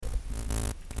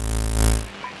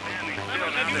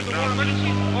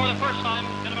emergency for the first time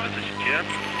in about... This is Jim,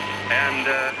 and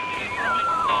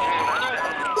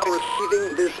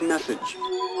receiving this message.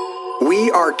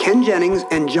 We are Ken Jennings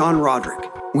and John Roderick.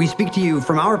 We speak to you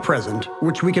from our present,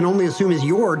 which we can only assume is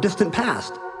your distant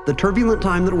past, the turbulent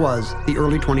time that was the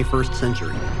early 21st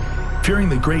century. Fearing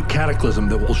the great cataclysm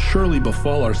that will surely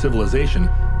befall our civilization,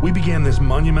 we began this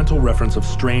monumental reference of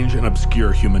strange and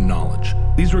obscure human knowledge.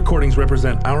 These recordings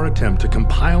represent our attempt to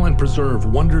compile and preserve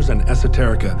wonders and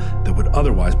esoterica that would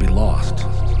otherwise be lost.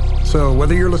 So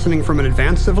whether you're listening from an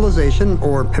advanced civilization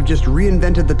or have just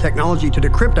reinvented the technology to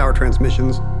decrypt our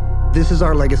transmissions, this is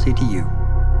our legacy to you.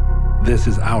 This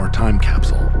is our time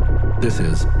capsule. This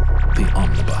is the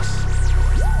Omnibus.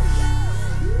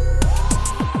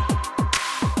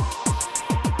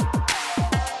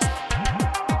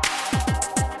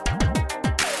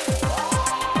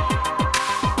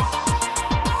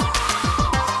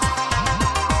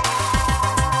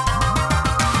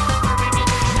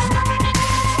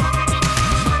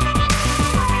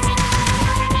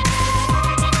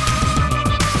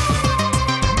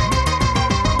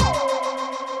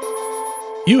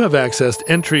 You have accessed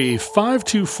entry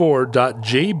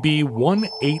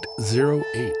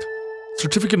 524.JB1808,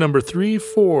 certificate number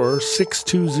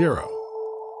 34620.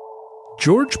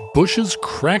 George Bush's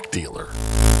crack dealer.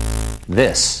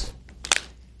 This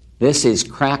is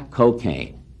crack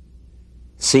cocaine,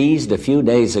 seized a few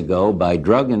days ago by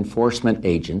drug enforcement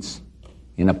agents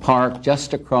in a park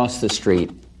just across the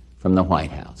street from the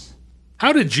White House.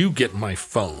 How did you get my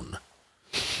phone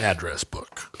address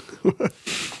book?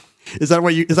 Is that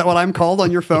what I'm called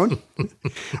on your phone?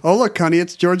 Oh, look, honey,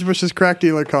 it's George Bush's crack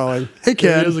dealer calling. Hey,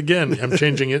 Ken. It is again. I'm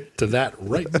changing it to that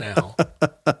right now.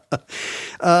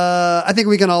 I think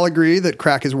we can all agree that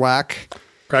crack is whack.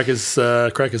 Crack is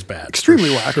bad. Extremely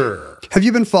whack. Sure. Have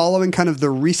you been following kind of the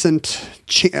recent...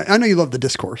 I know you love the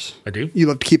discourse. I do. You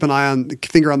love to keep an eye on,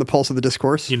 finger on the pulse of the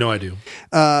discourse. You know I do.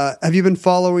 Have you been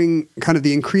following kind of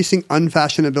the increasing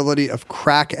unfashionability of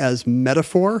crack as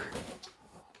metaphor?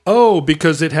 Oh,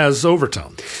 because it has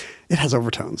overtones. It has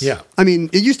overtones. Yeah. I mean,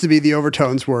 it used to be the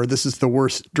overtones were, this is the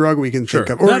worst drug we can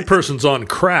think of. Or, that person's on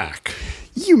crack.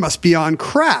 You must be on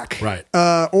crack. Right.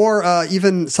 Or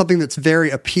even something that's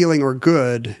very appealing or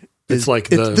good. This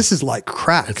is like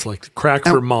crack. It's like crack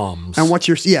for moms. And what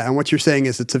you're saying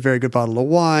is it's a very good bottle of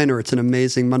wine or it's an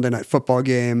amazing Monday Night Football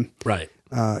game. Right.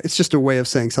 It's just a way of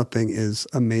saying something is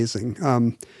amazing.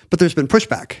 But there's been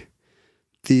pushback.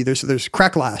 There's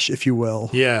cracklash, if you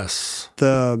will. Yes.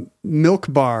 The Milk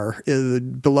Bar, the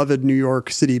beloved New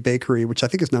York City bakery, which I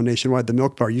think is now nationwide. The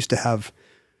Milk Bar used to have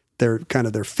their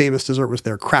famous dessert was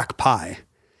their crack pie.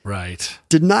 Right.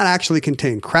 Did not actually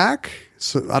contain crack.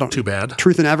 So I don't. Too bad.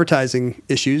 Truth in advertising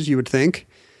issues, you would think.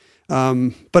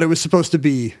 But it was supposed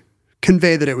to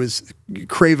convey that it was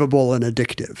craveable and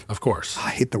addictive. Of course. I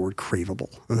hate the word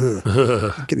craveable.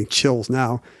 I'm getting chills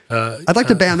now. I'd like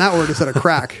to ban that word instead of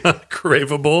crack.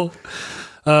 Craveable.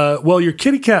 Well, your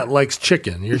kitty cat likes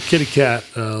chicken. Your kitty cat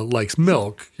likes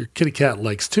milk. Your kitty cat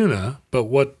likes tuna. But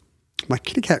what? My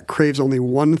kitty cat craves only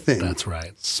one thing. That's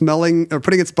right. Smelling or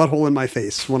putting its butthole in my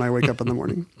face when I wake up in the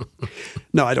morning.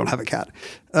 No, I don't have a cat.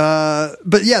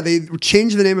 But yeah, they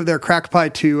changed the name of their crack pie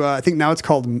to, I think now it's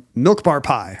called Milk Bar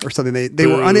Pie or something. They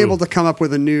were unable to come up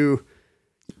with a new,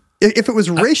 if it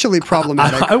was racially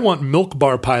problematic. I want Milk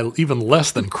Bar Pie even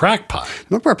less than crack pie.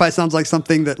 Milk Bar Pie sounds like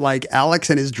something that like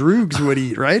Alex and his droogs would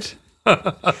eat, right?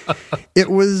 It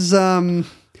was, the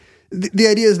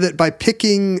idea is that by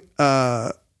picking,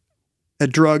 a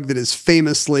drug that is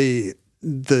famously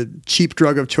the cheap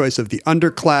drug of choice of the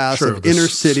underclass, of inner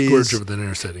cities, scourge of the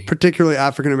inner city, particularly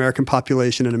African-American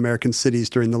population in American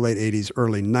cities during the late 80s,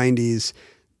 early 90s,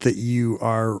 that you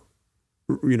are,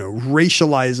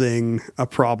 racializing a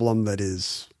problem that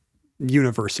is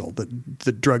universal,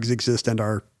 that drugs exist and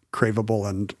are craveable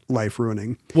and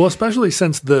life-ruining. Well, especially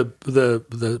since the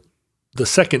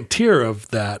second tier of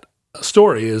that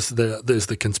story is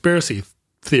the conspiracy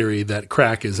theory that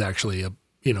crack is actually a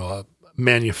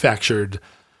manufactured,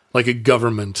 like a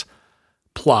government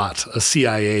plot, a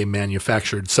CIA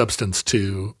manufactured substance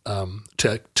to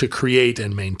create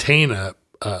and maintain an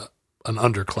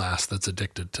underclass that's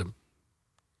addicted to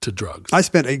drugs. I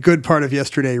spent a good part of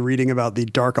yesterday reading about the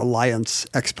Dark Alliance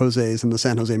exposés in the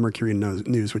San Jose Mercury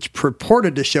News, which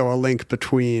purported to show a link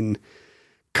between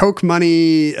Coke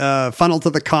money funneled to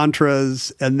the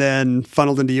Contras and then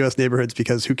funneled into U.S. neighborhoods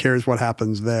because who cares what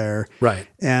happens there. Right.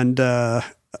 And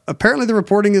apparently the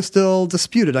reporting is still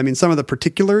disputed. I mean, some of the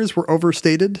particulars were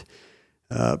overstated,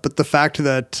 but the fact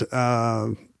that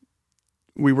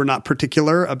we were not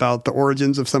particular about the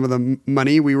origins of some of the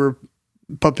money we were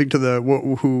pumping to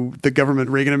who the government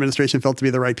Reagan administration felt to be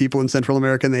the right people in Central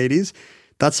America in the 80s.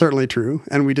 That's certainly true.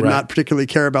 And we did not particularly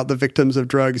care about the victims of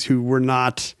drugs who were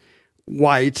not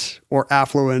white or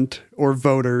affluent or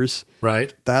voters.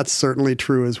 Right. That's certainly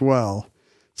true as well.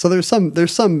 So there's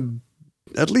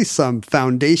at least some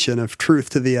foundation of truth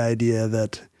to the idea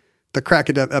that the crack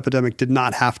epidemic did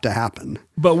not have to happen.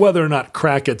 But whether or not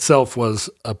crack itself was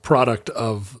a product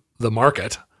of the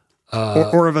market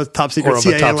or of a top secret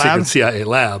CIA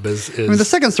lab is. I mean, the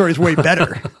second story is way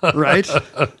better, right?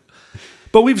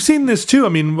 But we've seen this too. I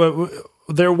mean,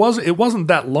 it wasn't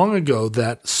that long ago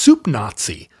that soup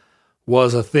Nazi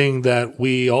was a thing that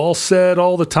we all said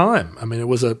all the time. I mean, it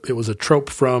was a trope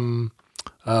from,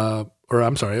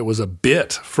 it was a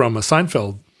bit from a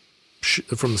Seinfeld.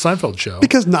 From the Seinfeld show.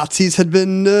 Because Nazis had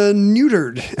been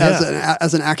neutered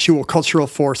as an actual cultural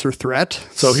force or threat.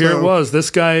 So here it was. This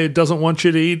guy doesn't want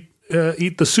you to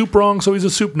eat the soup wrong, so he's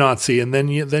a soup Nazi. And then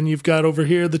you've got over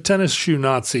here the tennis shoe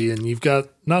Nazi, and you've got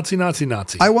Nazi.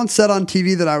 I once said on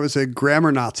TV that I was a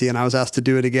grammar Nazi, and I was asked to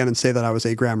do it again and say that I was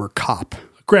a grammar cop.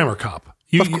 Grammar cop.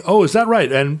 Is that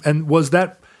right? And was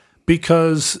that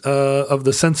because of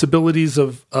the sensibilities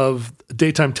of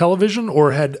daytime television,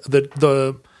 or had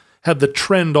the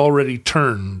trend already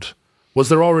turned? Was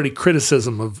there already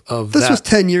criticism of that? This was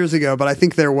 10 years ago, but I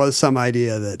think there was some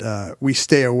idea that we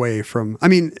stay away from... I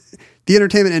mean, the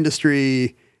entertainment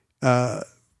industry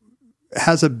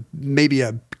has maybe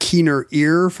a keener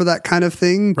ear for that kind of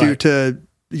thing due to,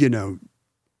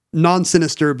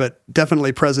 non-sinister but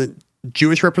definitely present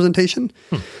Jewish representation.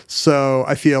 So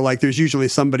I feel like there's usually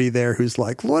somebody there who's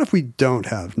like, what if we don't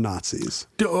have Nazis?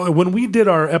 When we did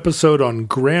our episode on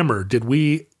grammar, did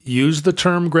we use the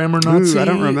term grammar Nazi? I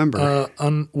don't remember.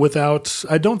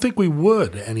 I don't think we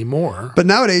would anymore. But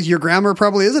nowadays, your grandma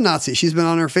probably is a Nazi. She's been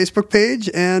on her Facebook page,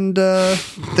 and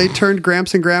they turned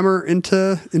Gramps and Grammar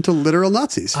into literal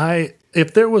Nazis.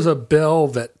 If there was a bell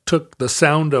that took the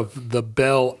sound of the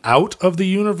bell out of the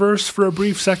universe for a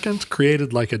brief second,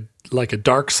 created like a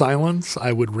dark silence,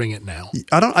 I would ring it now.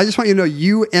 I just want you to know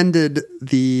you ended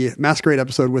the Masquerade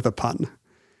episode with a pun.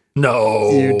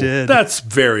 No, you did. That's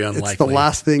very unlikely. It's the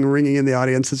last thing ringing in the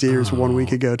audience's ears 1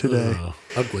 week ago today.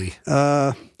 Ugly.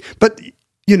 But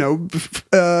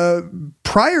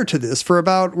prior to this,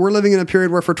 we're living in a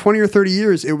period where for 20 or 30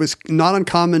 years, it was not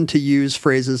uncommon to use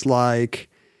phrases like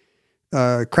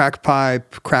crack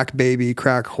pipe, crack baby,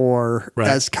 crack whore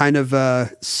as kind of a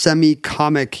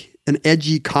semi-comic, an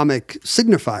edgy comic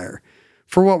signifier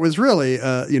for what was really,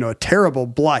 a terrible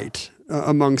blight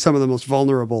among some of the most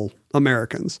vulnerable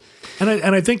Americans. And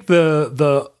I think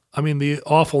the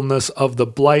awfulness of the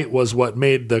blight was what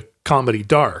made the comedy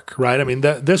dark, right? I mean,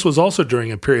 this was also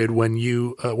during a period when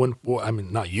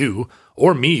not you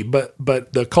or me, but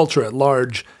the culture at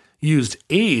large used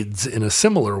AIDS in a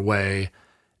similar way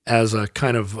as a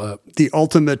kind of the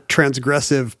ultimate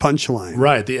transgressive punchline,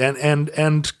 right?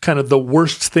 And kind of the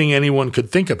worst thing anyone could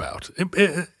think about.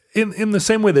 In the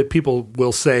same way that people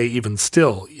will say, even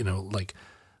still, like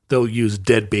they'll use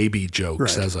dead baby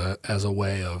jokes as a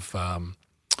way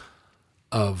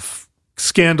of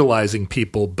scandalizing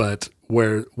people, but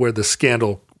where the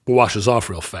scandal washes off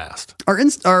real fast.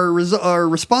 Our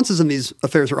responses in these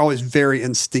affairs are always very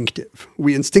instinctive.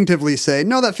 We instinctively say,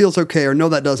 no, that feels okay, or no,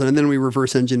 that doesn't, and then we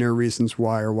reverse engineer reasons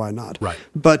why or why not. Right.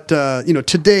 But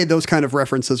today those kind of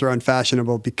references are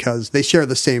unfashionable because they share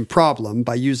the same problem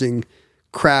by using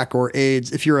crack or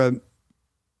AIDS. If you're a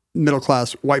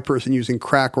middle-class white person using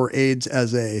crack or AIDS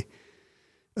as a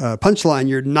punchline,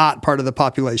 you're not part of the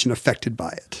population affected by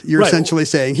it. You're essentially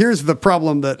saying, here's the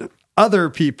problem that other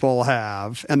people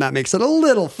have, and that makes it a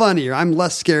little funnier. I'm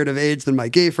less scared of AIDS than my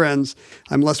gay friends.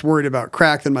 I'm less worried about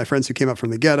crack than my friends who came up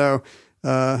from the ghetto.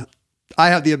 I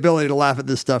have the ability to laugh at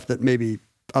this stuff that maybe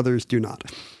others do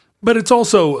not. But it's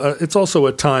also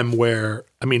a time where,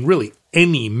 really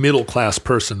any middle-class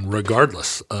person,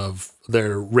 regardless of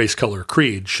their race, color,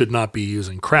 creed, should not be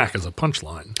using crack as a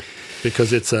punchline,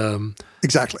 because it's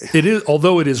exactly. It is,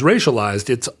 although it is racialized,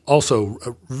 it's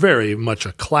also very much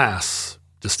a class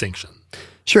distinction.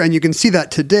 Sure, and you can see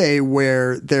that today,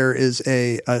 where there is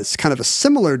a kind of a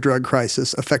similar drug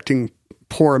crisis affecting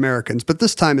poor Americans, but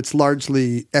this time it's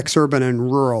largely exurban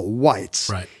and rural whites.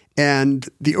 Right. And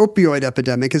the opioid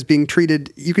epidemic is being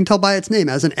treated, you can tell by its name,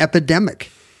 as an epidemic,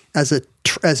 as a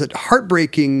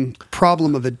heartbreaking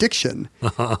problem of addiction,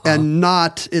 and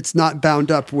it's not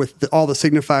bound up with all the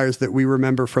signifiers that we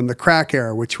remember from the crack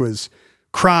era, which was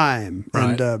crime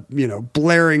and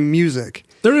blaring music.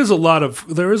 There is a lot of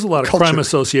crime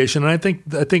association, and I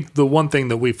think the one thing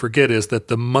that we forget is that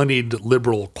the moneyed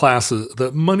liberal class of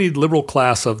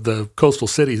the coastal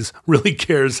cities really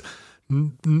cares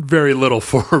very little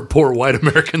for poor white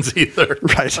Americans either.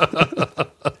 Right.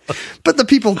 But the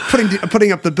people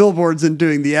putting up the billboards and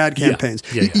doing the ad campaigns,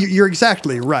 you're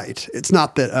exactly right. It's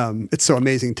not that it's so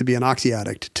amazing to be an oxy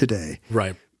addict today.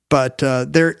 Right. But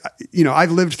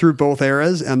I've lived through both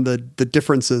eras, and the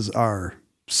differences are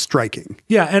striking.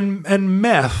 Yeah, and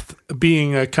meth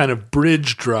being a kind of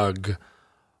bridge drug,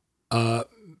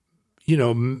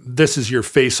 this is your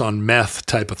face on meth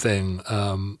type of thing.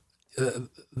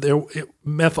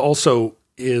 Meth also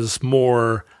is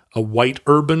more a white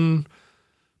urban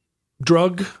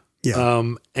drug.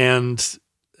 Yeah. And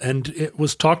it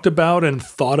was talked about and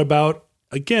thought about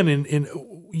again in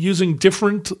using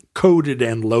different coded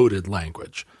and loaded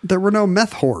language. There were no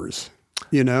meth whores,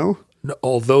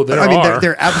 Although there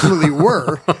there absolutely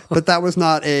were, but that was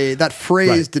not that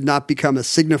phrase did not become a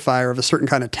signifier of a certain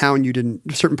kind of town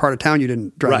a certain part of town you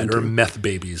didn't drive into. Or meth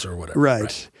babies or whatever.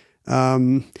 Right.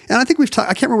 And I think I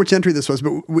can't remember which entry this was,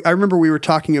 but I remember we were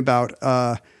talking about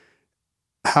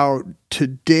how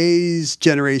today's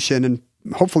generation and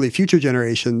hopefully future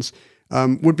generations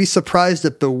would be surprised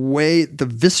at the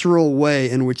visceral way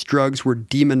in which drugs were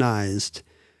demonized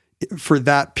for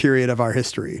that period of our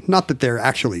history. Not that they're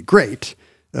actually great,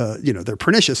 they're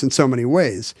pernicious in so many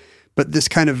ways, but this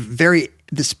kind of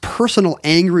this personal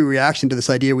angry reaction to this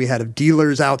idea we had of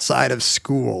dealers outside of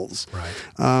schools.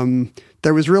 Right.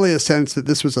 There was really a sense that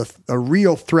this was a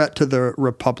real threat to the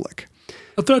Republic.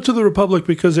 A threat to the Republic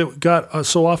because it got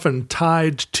so often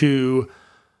tied to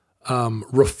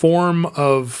reform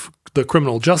of the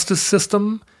criminal justice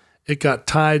system. It got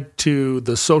tied to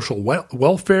the social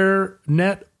welfare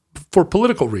net for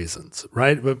political reasons,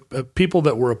 right? People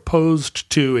that were opposed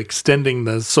to extending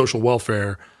the social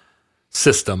welfare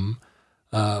system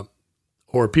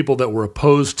or people that were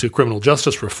opposed to criminal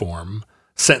justice reform,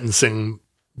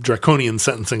 draconian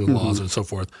sentencing laws and so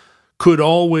forth, could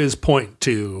always point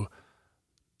to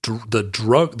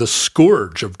the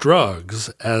scourge of drugs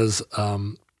as a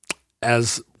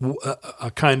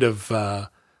kind of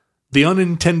the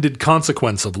unintended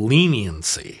consequence of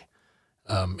leniency.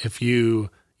 If you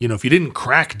didn't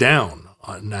crack down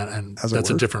on that, and that's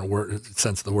a different word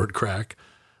sense of the word crack.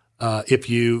 If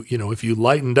you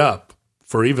lightened up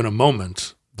for even a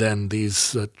moment, then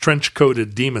these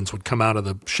trench-coated demons would come out of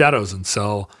the shadows and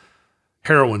sell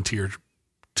heroin to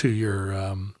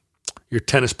your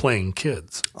tennis-playing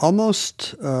kids.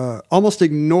 Almost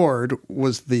ignored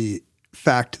was the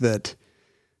fact that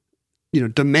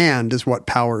demand is what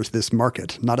powers this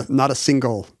market, not a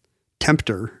single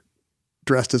tempter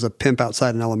dressed as a pimp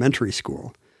outside an elementary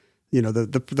school.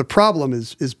 The problem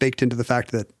is baked into the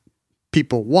fact that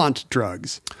people want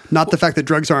drugs, not the fact that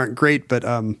drugs aren't great, but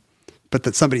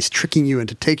that somebody's tricking you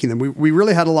into taking them. We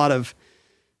really had a lot of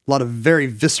very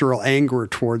visceral anger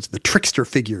towards the trickster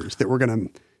figures that were going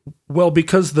to. Well,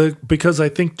 because I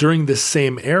think during this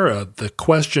same era, the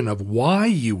question of why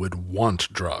you would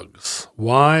want drugs,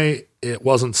 why it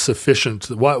wasn't sufficient,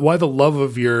 why the love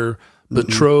of your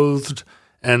betrothed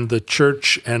and the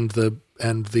church and the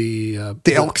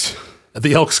Elks.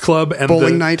 The Elks Club and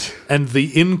bowling night and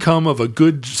the income of a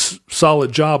good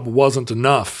solid job wasn't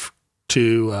enough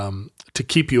to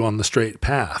keep you on the straight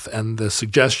path. And the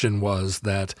suggestion was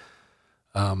that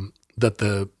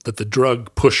the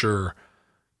drug pusher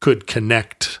could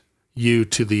connect you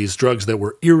to these drugs that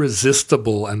were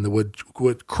irresistible and that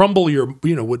would crumble your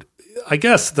I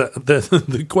guess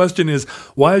the question is,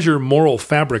 why is your moral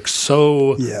fabric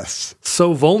so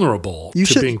vulnerable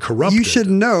to being corrupted? You should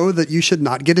know that you should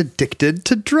not get addicted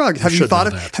to drugs. Have you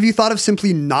thought of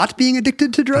simply not being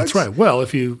addicted to drugs? That's right. Well,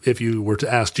 if you were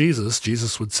to ask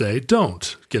Jesus would say,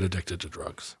 "Don't get addicted to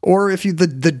drugs." Or if you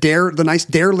the nice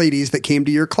dare ladies that came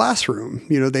to your classroom,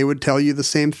 they would tell you the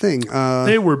same thing.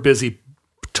 They were busy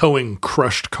towing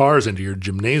crushed cars into your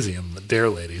gymnasium, the dare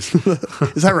ladies.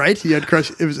 Is that right? You had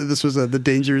crushed. This was the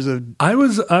dangers of. I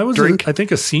was drink? I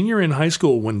think a senior in high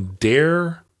school when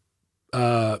Dare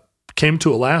came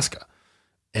to Alaska,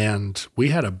 and we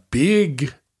had a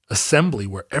big assembly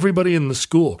where everybody in the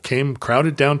school came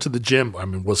crowded down to the gym.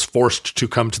 Was forced to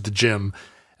come to the gym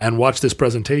and watch this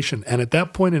presentation. And at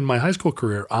that point in my high school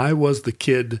career, I was the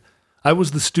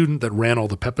student that ran all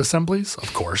the pep assemblies,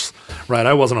 of course, right?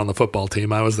 I wasn't on the football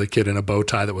team. I was the kid in a bow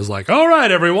tie that was like, "All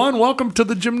right, everyone, welcome to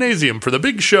the gymnasium for the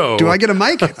big show." Do I get a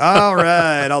mic? All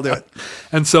right, I'll do it.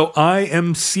 And so I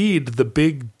emceed the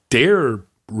big Dare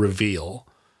reveal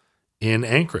in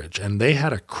Anchorage, and they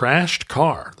had a crashed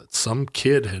car that some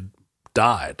kid had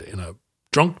died in a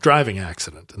drunk driving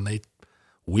accident, and they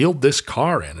wheeled this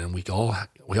car in, and we all had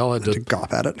to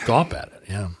gawp at it. Gawp at it,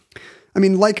 yeah.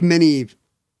 Like many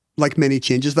like many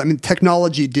changes. I mean,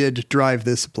 technology did drive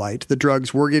this blight. The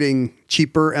drugs were getting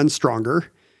cheaper and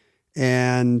stronger,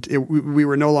 and we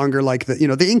were no longer like the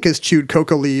Incas chewed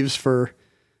coca leaves for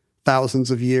thousands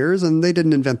of years, and they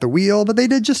didn't invent the wheel, but they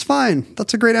did just fine.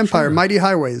 That's a great empire. Sure. Mighty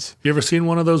highways. You ever seen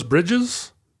one of those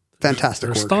bridges? Fantastic They're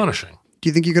work. astonishing. Do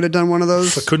you think you could have done one of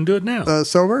those? I couldn't do it now.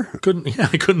 Sober? I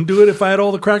couldn't do it if I had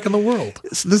all the crack in the world.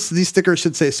 These stickers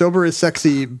should say sober is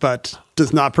sexy, but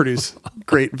does not produce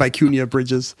great vicuña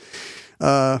bridges.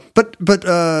 But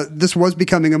this was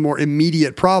becoming a more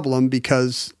immediate problem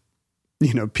because,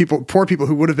 poor people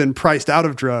who would have been priced out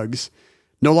of drugs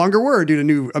no longer were due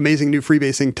to amazing new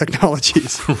freebasing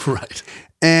technologies. Right.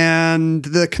 And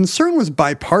the concern was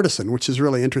bipartisan, which is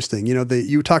really interesting.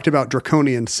 You talked about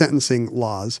draconian sentencing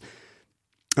laws.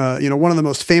 One of the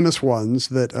most famous ones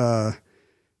that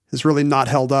has really not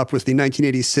held up was the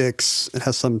 1986, it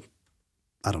has some,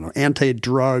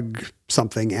 anti-drug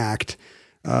something act.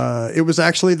 It was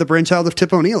actually the brainchild of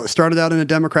Tip O'Neill. It started out in a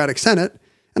Democratic Senate.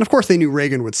 And of course they knew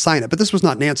Reagan would sign it, but this was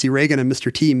not Nancy Reagan and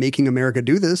Mr. T making America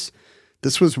do this.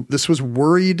 This was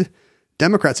worried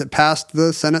Democrats. It passed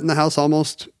the Senate and the House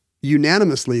almost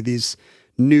unanimously, these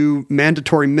new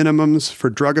mandatory minimums for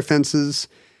drug offenses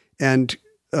and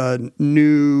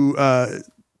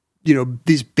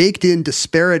these baked in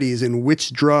disparities in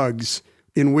which drugs,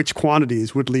 in which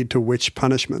quantities would lead to which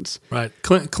punishments. Right.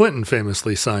 Clinton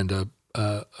famously signed a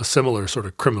similar sort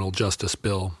of criminal justice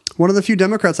bill. One of the few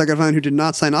Democrats I could find who did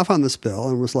not sign off on this bill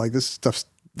and was like, this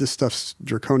stuff's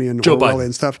draconian, Joe Orwellian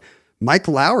Biden. Stuff. Mike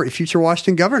Lowry, future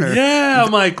Washington governor. Yeah,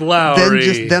 Mike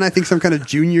Lowry. Then I think some kind of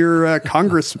junior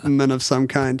congressman of some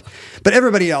kind. But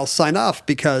everybody else signed off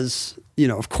because,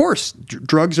 of course,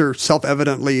 drugs are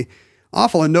self-evidently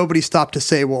awful. And nobody stopped to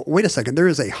say, well, wait a second, there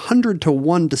is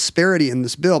 100-to-1 disparity in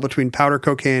this bill between powder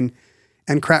cocaine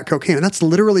and crack cocaine. And that's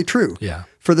literally true. Yeah.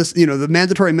 For this, the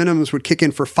mandatory minimums would kick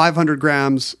in for 500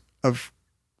 grams of,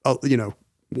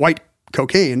 white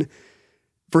cocaine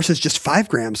versus just 5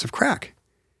 grams of crack.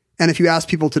 And if you ask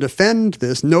people to defend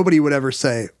this, nobody would ever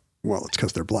say, well, it's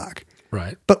because they're black.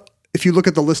 Right. But if you look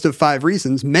at the list of 5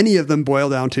 reasons, many of them boil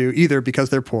down to either because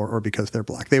they're poor or because they're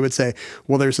black. They would say,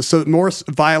 well, there's more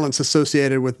violence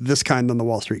associated with this kind than the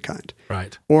Wall Street kind.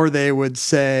 Right. Or they would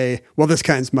say, well, this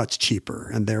kind's much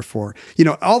cheaper. And therefore,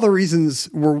 all the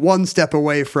reasons were one step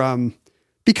away from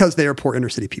because they are poor inner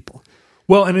city people.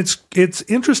 Well, and it's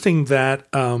interesting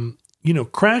that,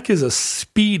 crack is a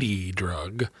speedy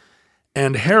drug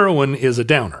and heroin is a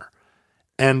downer.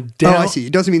 And I see.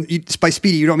 It doesn't mean by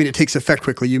speedy, you don't mean it takes effect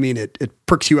quickly. You mean it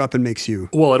perks you up and makes you.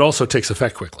 Well, it also takes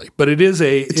effect quickly, but it is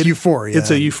it's euphoria.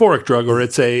 It's a euphoric drug, or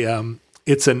it's an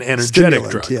energetic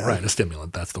stimulant, drug, yeah. Right? A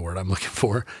stimulant. That's the word I'm looking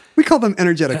for. We call them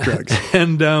energetic drugs.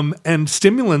 And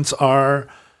stimulants are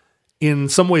in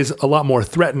some ways a lot more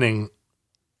threatening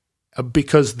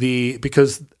because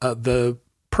the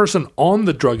person on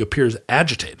the drug appears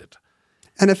agitated.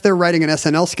 And if they're writing an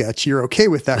SNL sketch, you're okay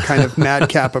with that kind of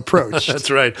madcap approach.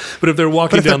 That's right. But if they're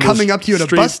walking down, coming up to you at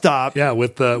a bus stop, yeah,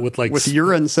 with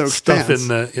urine-soaked stuff pants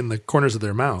in the corners of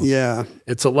their mouth, yeah,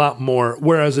 it's a lot more.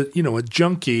 Whereas a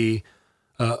junkie,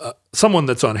 someone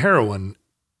that's on heroin,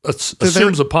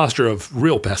 assumes a posture of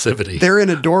real passivity. They're in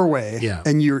a doorway, yeah,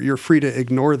 and you're free to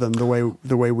ignore them the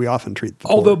way we often treat them.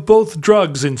 Although both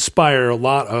drugs inspire a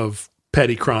lot of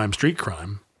petty crime, street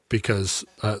crime. Because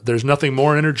there's nothing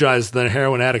more energized than a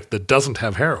heroin addict that doesn't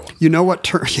have heroin. You know what?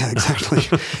 Yeah, exactly.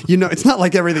 It's not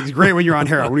like everything's great when you're on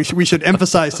heroin. We should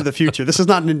emphasize to the future. This is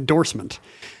not an endorsement.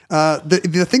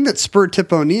 The thing that spurred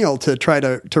Tip O'Neill to try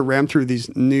to ram through these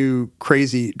new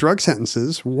crazy drug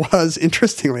sentences was,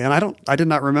 interestingly, and I did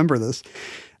not remember this,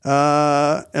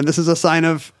 and this is a sign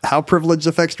of how privilege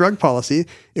affects drug policy.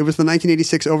 It was the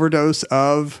 1986 overdose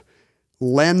of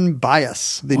Len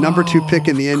Bias, the number 2 pick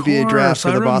in the NBA draft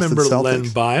for the Boston Celtics. I remember Len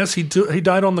Bias. He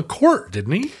died on the court,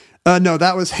 didn't he? No,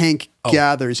 that was Hank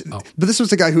Gathers. But this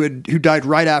was the guy who died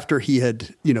right after he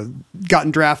had, gotten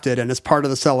drafted, and as part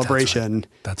of the celebration.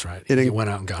 That's right. He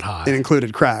went out and got high. It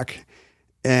included crack.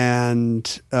 And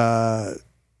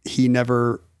he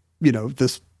never,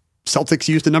 this Celtics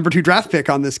used a number 2 draft pick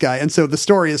on this guy. And so the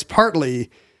story is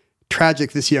partly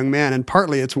tragic, this young man, and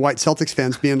partly it's white Celtics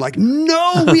fans being like,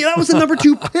 no, that was a number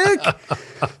 2 pick.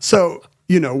 So,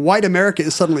 white America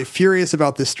is suddenly furious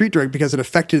about this street drug because it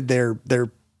affected their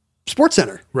sports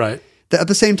center. Right. At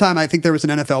the same time, I think there was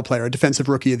an NFL player, a defensive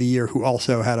rookie of the year, who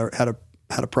also had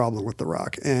a problem with the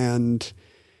rock. And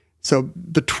so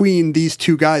between these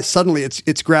two guys, suddenly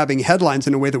it's grabbing headlines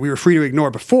in a way that we were free to ignore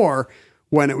before,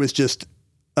 when it was just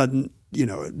a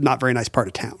not very nice part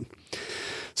of town.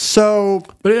 So,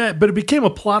 but it became a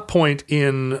plot point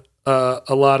in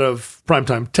a lot of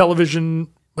primetime television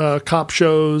cop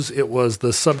shows. It was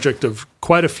the subject of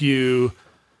quite a few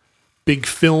big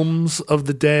films of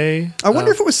the day. I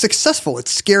wonder if it was successful at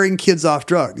scaring kids off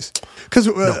drugs. Because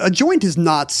a joint is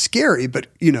not scary, but,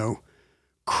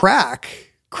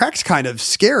 crack's kind of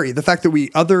scary. The fact that we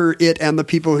other it and the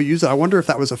people who use it, I wonder if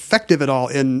that was effective at all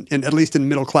in at least in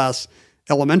middle-class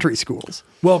elementary schools.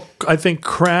 Well, I think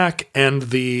crack and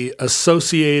the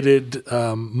associated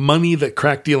money that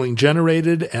crack dealing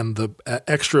generated and the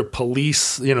extra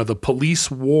police, the police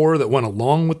war that went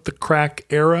along with the crack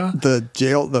era,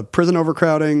 the prison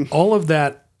overcrowding, all of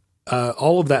that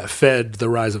fed the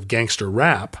rise of gangster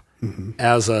rap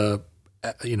as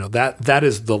that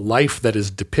is the life that is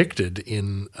depicted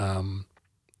in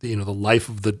the life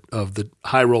of the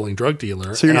high rolling drug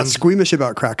dealer. So you're not squeamish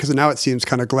about crack because now it seems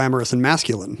kind of glamorous and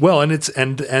masculine. Well, and it's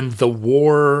and the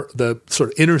war, the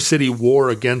sort of inner city war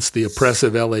against the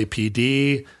oppressive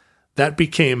LAPD, that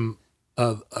became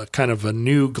a kind of a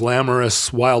new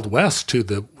glamorous Wild West to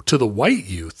the white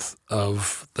youth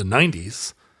of the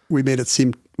 90s. We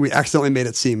accidentally made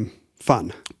it seem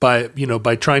fun by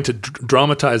trying to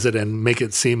dramatize it and make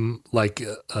it seem like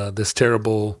this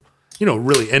terrible.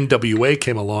 Really, NWA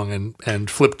came along and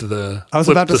flipped the I was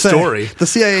about to say, story. The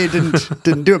CIA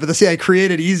didn't do it, but the CIA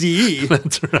created Eazy-E.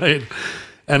 That's right.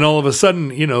 And all of a sudden,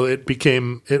 it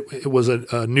became it was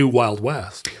a new Wild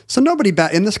West. So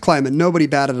in this climate, nobody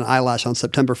batted an eyelash on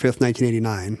September 5th,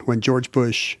 1989, when George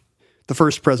Bush, the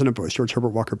first President Bush, George Herbert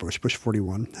Walker Bush, Bush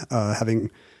 41, having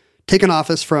taken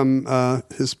office from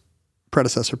his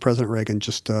predecessor, President Reagan,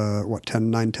 just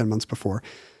 10 months before.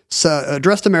 So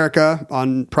addressed America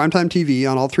on primetime TV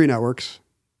on all three networks,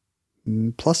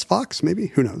 plus Fox, maybe?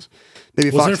 Who knows? Maybe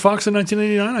was there Fox in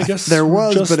 1989? I guess there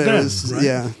was, just but it then, was, right?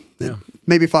 yeah.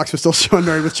 Maybe Fox was still showing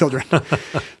Married with Children.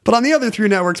 But on the other three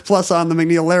networks, plus on the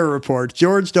MacNeil-Lehrer Report,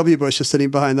 George W. Bush is sitting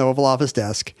behind the Oval Office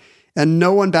desk, and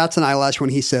no one bats an eyelash when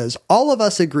he says, all of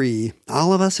us agree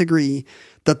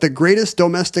that the greatest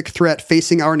domestic threat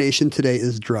facing our nation today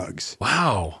is drugs.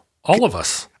 Wow. All of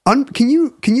us. Can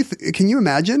you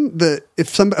imagine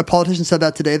if a politician said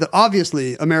that today, that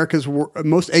obviously America's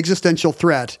most existential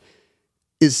threat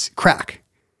is crack?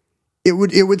 It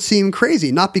would seem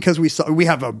crazy, not because we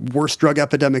have a worse drug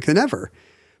epidemic than ever,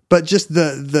 but just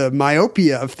the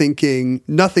myopia of thinking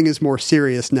nothing is more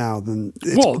serious now than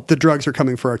the drugs are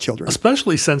coming for our children.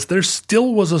 Especially since there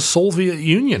still was a Soviet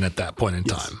Union at that point in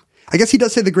time. I guess he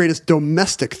does say the greatest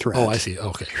domestic threat. Oh, I see.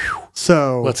 Okay.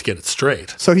 So let's get it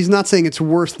straight. So he's not saying it's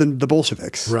worse than the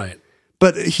Bolsheviks. Right.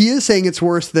 But he is saying it's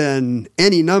worse than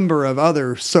any number of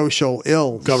other social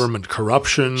ills. Government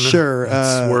corruption. Sure.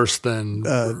 It's worse than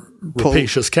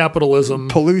rapacious capitalism.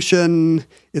 Pollution.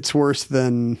 It's worse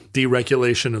than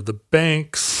deregulation of the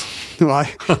banks. Well, I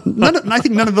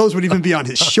think none of those would even be on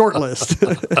his short list.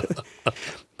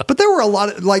 But there were a lot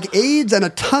of, like AIDS and a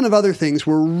ton of other things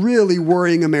were really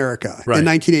worrying America in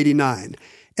 1989.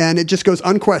 And it just goes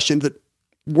unquestioned that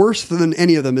worse than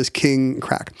any of them is King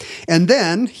Crack. And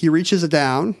then he reaches it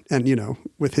down and,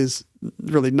 with his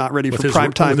really not ready for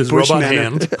primetime Bush robot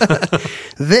hand.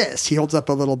 He holds up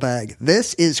a little bag.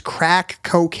 This is crack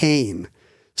cocaine,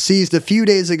 seized a few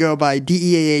days ago by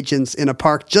DEA agents in a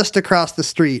park just across the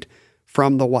street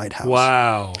from the White House.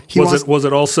 Wow. Was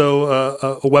it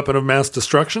also a weapon of mass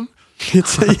destruction?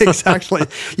 Exactly.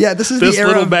 Yeah, this is the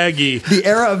era baggie. The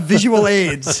era of visual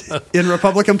aids in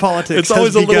Republican politics. It's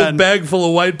always a little bag full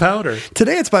of white powder.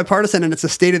 Today it's bipartisan and it's a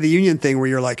State of the Union thing where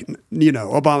you're like,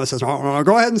 Obama says, oh,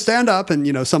 go ahead and stand up.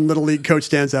 And, some little league coach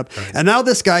stands up. Right. And now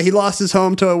this guy, he lost his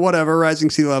home to whatever, rising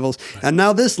sea levels. Right. And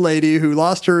now this lady who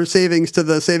lost her savings to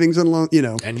the savings and loan,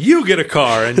 And you get a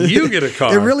car and you get a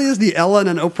car. It really is the Ellen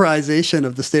and Oprahization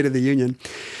of the State of the Union.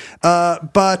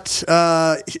 But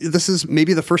this is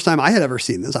maybe the first time I had ever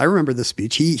seen this. I remember this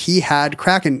speech. He had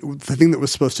crack, and the thing that was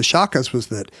supposed to shock us was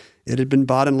that it had been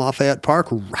bought in Lafayette Park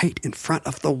right in front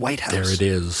of the White House. There it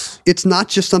is. It's not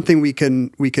just something we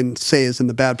can say is in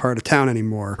the bad part of town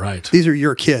anymore. Right. These are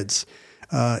your kids.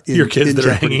 Your kids that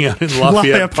are hanging out in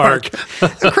Lafayette Park.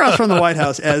 Across from the White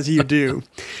House, as you do.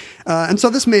 And so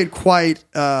this made quite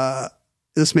an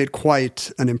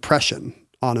impression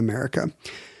on America.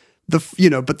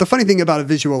 But the funny thing about a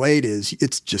visual aid is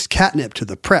it's just catnip to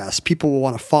the press. People will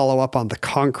want to follow up on the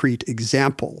concrete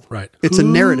example. Right. It's a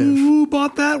narrative. Who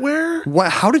bought that where?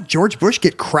 How did George Bush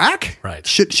get crack? Right.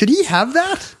 Should he have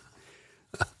that?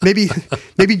 Maybe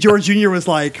George Jr. was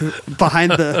like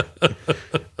behind the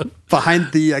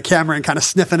camera and kind of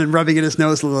sniffing and rubbing at his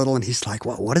nose a little. And he's like,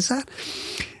 what is that?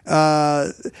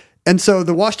 And so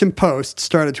the Washington Post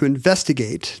started to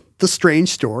investigate the strange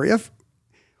story of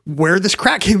where this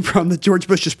crack came from that George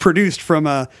Bush just produced from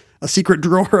a a secret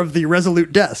drawer of the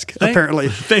Resolute desk, apparently.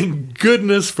 Thank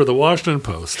goodness for the Washington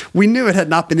Post. We knew it had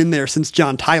not been in there since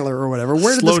John Tyler or whatever.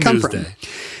 Where did Slow this come news from? day.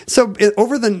 So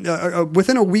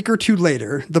within a week or two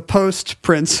later, the Post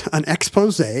prints an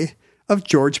expose of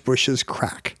George Bush's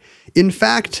crack. In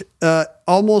fact,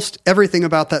 almost everything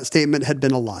about that statement had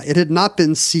been a lie. It had not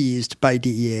been seized by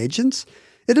DEA agents.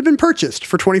 It had been purchased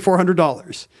for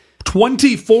 $2,400.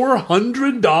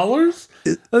 $2,400?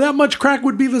 That much crack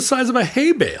would be the size of a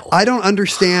hay bale. I don't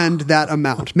understand that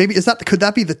amount. Maybe could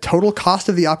that be the total cost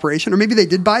of the operation? Or maybe they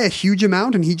did buy a huge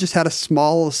amount and he just had a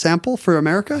small sample for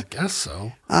America? I guess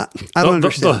so. I don't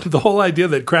understand. The whole idea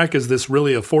that crack is this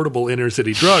really affordable inner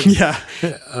city drug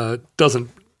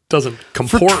doesn't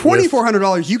comport for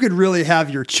 $2,400, you could really have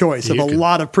your choice of a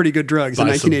lot of pretty good drugs in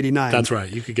 1989. That's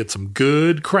right. You could get some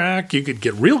good crack. You could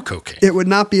get real cocaine. It would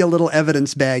not be a little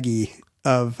evidence baggie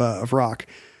of rock.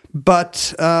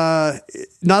 But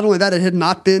not only that, it had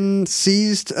not been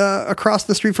seized across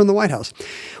the street from the White House.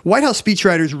 White House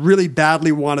speechwriters really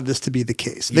badly wanted this to be the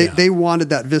case. They wanted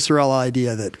that visceral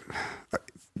idea that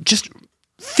just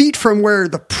feet from where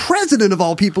the president of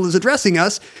all people is addressing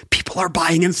us, people are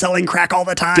buying and selling crack all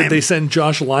the time. Did they send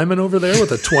Josh Lyman over there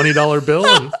with a $20 bill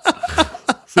and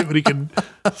see what he could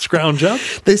scrounge up?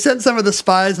 They sent some of the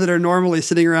spies that are normally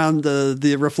sitting around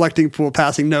the reflecting pool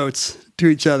passing notes to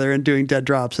each other and doing dead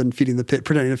drops and pretending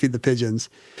to feed the pigeons.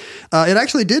 It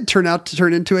actually did turn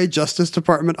into a Justice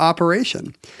Department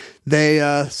operation.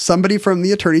 Somebody from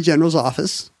the Attorney General's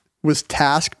office was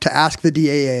tasked to ask the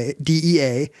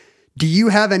DEA, do you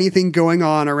have anything going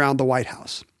on around the White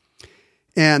House?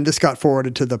 And this got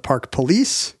forwarded to the Park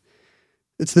Police.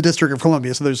 It's the District of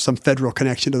Columbia, so there's some federal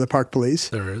connection to the Park Police.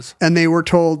 There is. And they were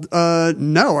told,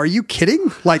 no, are you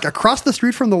kidding? Like across the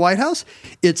street from the White House,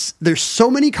 there's so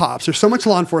many cops, there's so much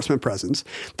law enforcement presence,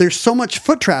 there's so much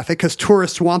foot traffic because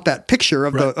tourists want that picture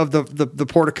of the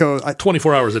portico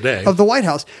 24 hours a day of the White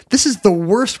House. This is the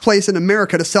worst place in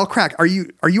America to sell crack. Are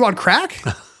you on crack?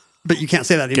 But you can't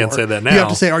say that anymore. Can't say that now. You have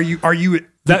to say, are you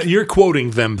that you're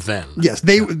quoting them then? Yes,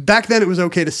 back then it was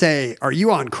okay to say, are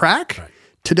you on crack? Right.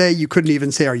 Today you couldn't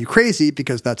even say, are you crazy?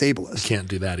 Because that's ableist. Can't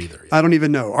do that either. I don't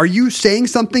even know. Are you saying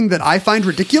something that I find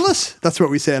ridiculous? That's what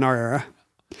we say in our era.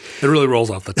 It really rolls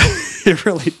off the tongue. It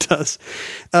really does.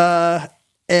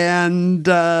 And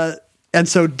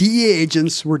so DEA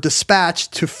agents were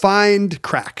dispatched to find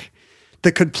crack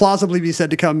that could plausibly be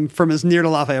said to come from as near to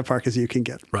Lafayette Park as you can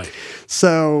get. Right.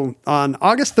 So on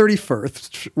August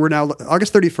 31st, we're now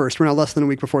less than a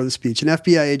week before the speech, an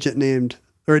DEA agent named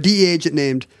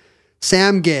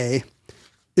Sam Gay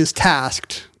is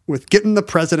tasked with getting the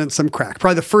president some crack.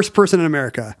 Probably the first person in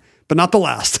America, but not the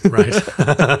last. Right.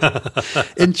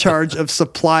 In charge of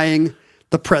supplying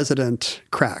the president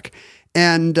crack.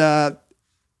 And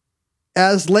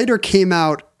as later came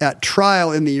out at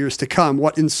trial in the years to come,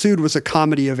 what ensued was a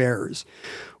comedy of errors,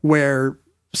 where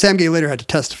Sam Gay later had to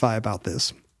testify about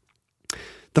this.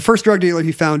 The first drug dealer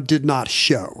he found did not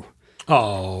show.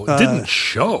 Oh, it didn't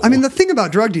show. I mean, the thing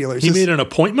about drug dealers he is made an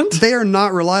appointment? they are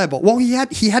not reliable. Well, he had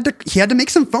to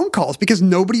make some phone calls because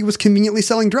nobody was conveniently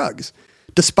selling drugs,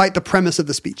 despite the premise of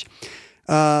the speech.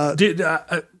 Let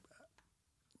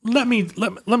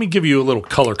me give you a little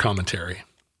color commentary.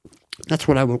 That's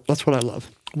what I love.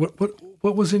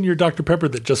 What was in your Dr. Pepper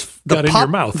that just got in your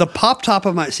mouth? The pop top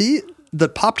of my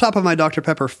Dr.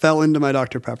 Pepper fell into my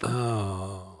Dr. Pepper.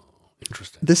 Oh,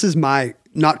 interesting. This is my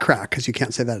not crack because you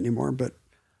can't say that anymore. But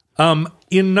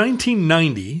in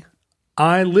 1990,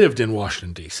 I lived in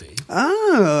Washington D.C.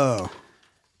 Oh,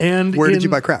 and where did you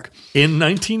buy crack? In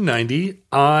 1990,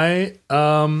 I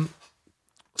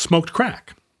smoked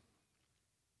crack.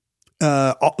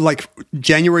 Like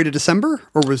January to December,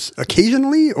 or was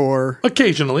occasionally, or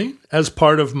occasionally as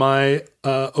part of my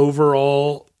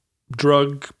overall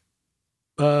drug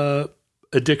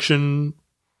addiction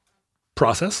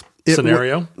process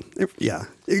scenario. Yeah,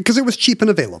 because it was cheap and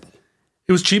available.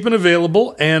 It was cheap and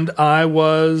available, and I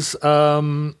was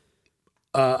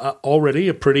already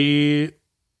a pretty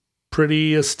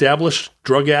established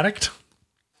drug addict,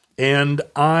 and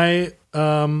I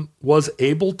was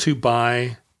able to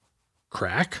buy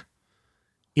crack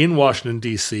in Washington,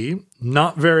 D.C.,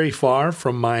 not very far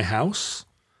from my house,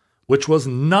 which was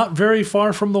not very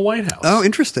far from the White House. Oh,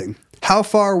 interesting. How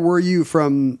far were you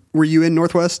in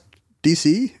Northwest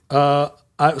D.C.?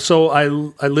 So I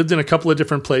lived in a couple of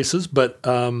different places, but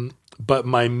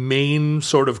my main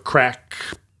sort of crack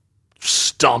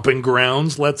stomping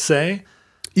grounds, let's say.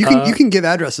 You can give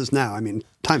addresses now. I mean,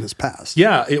 time has passed.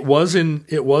 Yeah, it was in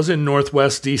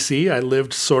Northwest D.C. I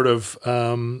lived sort of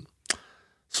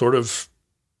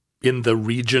in the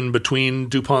region between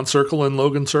DuPont Circle and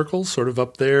Logan Circle, sort of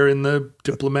up there in the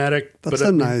diplomatic. That's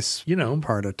a nice,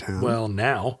 part of town. Well,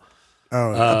 now.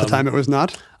 Oh, at the time it was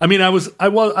not? I mean, I was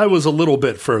a little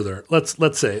bit further. Let's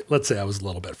say I was a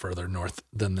little bit further north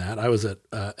than that. I was at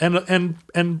and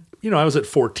I was at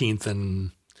 14th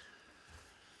and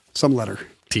some letter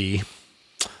T.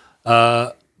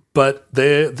 But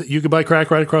you could buy crack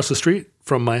right across the street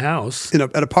from my house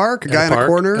at a park. A guy in a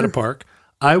corner at a park.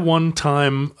 I one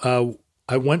time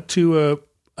I went to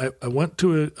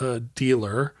a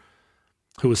dealer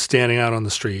who was standing out on the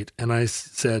street, and I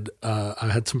said, I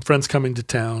had some friends coming to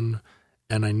town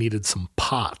and I needed some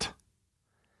pot.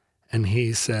 And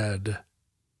he said,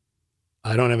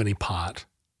 I don't have any pot,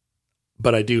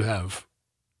 but I do have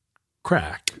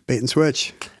crack. Bait and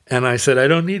switch. And I said, I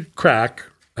don't need crack,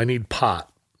 I need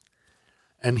pot.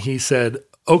 And he said,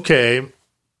 okay,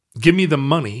 give me the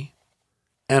money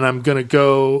and I'm going to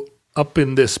go up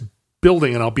in this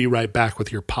building and I'll be right back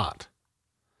with your pot.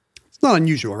 It's not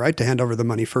unusual, right? To hand over the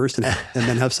money first and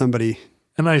then have somebody.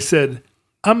 And I said,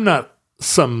 I'm not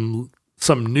some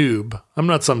noob. I'm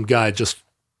not some guy just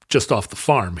off the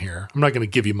farm here. I'm not going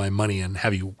to give you my money and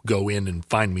have you go in and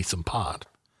find me some pot.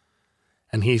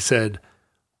 And he said,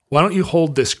 why don't you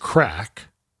hold this crack,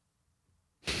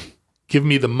 give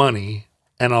me the money,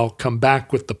 and I'll come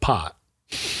back with the pot.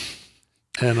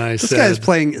 And I said, this guy is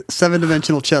playing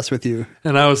 7-dimensional chess with you.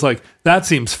 And I was like, that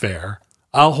seems fair.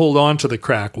 I'll hold on to the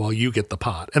crack while you get the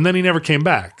pot. And then he never came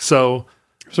back. So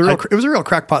it was a real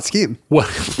crackpot scheme. What?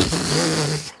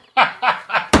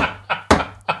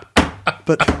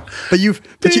 but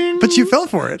you fell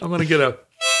for it. I'm going to get a.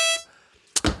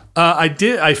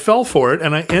 I fell for it,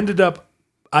 and I ended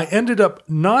up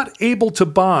not able to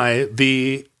buy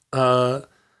the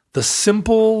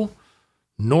simple,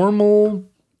 normal,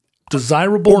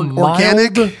 desirable,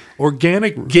 mild,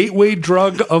 organic gateway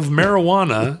drug of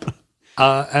marijuana.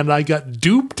 And I got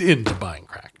duped into buying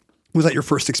crack. Was that your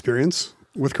first experience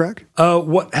with crack?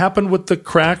 What happened with the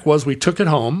crack was we took it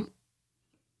home,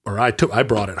 or I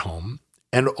brought it home,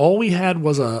 and all we had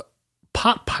was a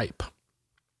pot pipe.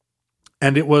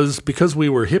 And it was, because we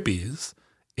were hippies,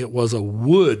 it was a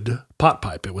wood pot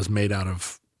pipe. It was made out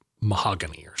of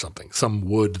mahogany or something, some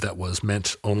wood that was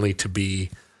meant only to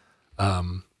be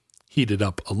heated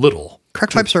up a little.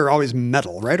 Crack pipes are always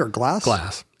metal, right? Or glass?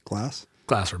 Glass.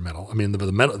 Glass or metal. I mean,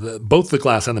 the metal, both the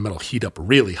glass and the metal heat up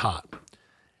really hot.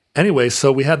 Anyway,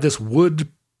 so we had this wood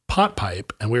pot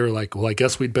pipe, and we were like, well, I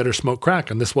guess we'd better smoke crack.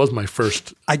 And this was my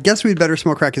first. I guess we'd better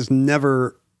smoke crack is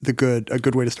never a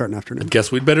good way to start an afternoon. I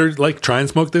guess we'd better try and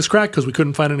smoke this crack because we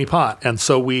couldn't find any pot. And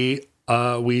so we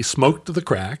smoked the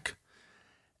crack,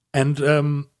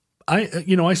 and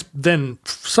I then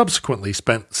subsequently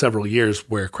spent several years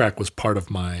where crack was part of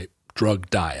my drug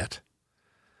diet.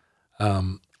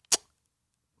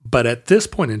 But at this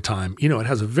point in time, it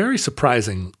has a very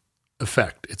surprising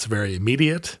effect. It's very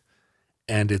immediate,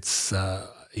 and it's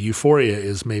euphoria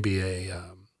is maybe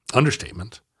a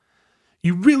understatement.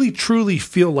 You really truly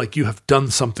feel like you have done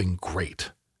something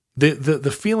great.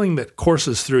 The feeling that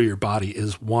courses through your body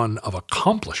is one of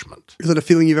accomplishment. Is it a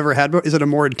feeling you've ever had? Is it a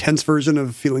more intense version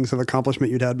of feelings of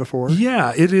accomplishment you'd had before?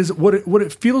 Yeah, it is. What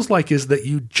it feels like is that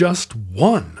you just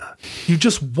won. You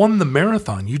just won the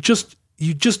marathon. You just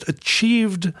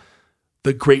achieved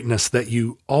the greatness that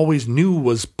you always knew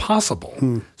was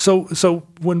possible. So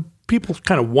when people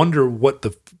kind of wonder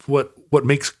what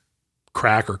makes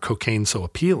crack or cocaine so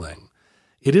appealing,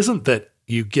 it isn't that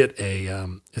you get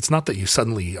it's not that you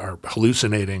suddenly are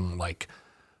hallucinating like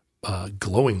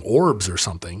glowing orbs or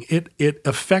something. It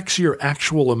affects your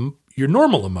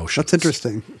normal emotions. That's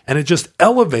interesting. And it just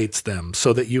elevates them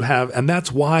so that you have, and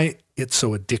that's why it's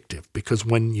so addictive, because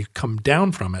when you come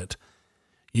down from it,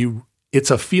 it's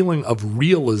a feeling of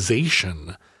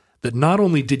realization that not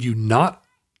only did you not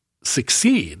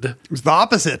succeed, it was the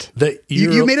opposite. That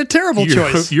you made a terrible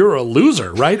choice. You're a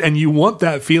loser, right? And you want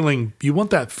that feeling. You want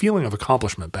that feeling of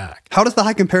accomplishment back. How does the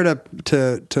high compare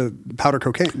to powder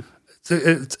cocaine?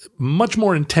 It's much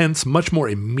more intense, much more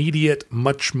immediate,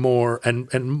 much more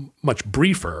and much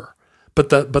briefer. But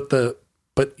to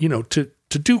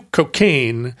do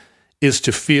cocaine is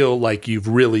to feel like you've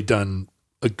really done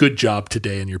a good job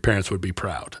today and your parents would be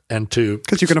proud. And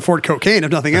because you can afford cocaine,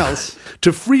 if nothing else. To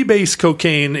freebase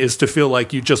cocaine is to feel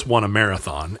like you just won a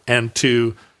marathon. And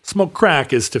to smoke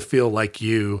crack is to feel like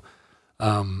you,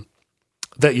 that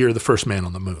you're the first man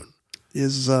on the moon.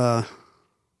 That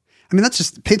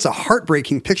just paints a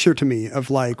heartbreaking picture to me of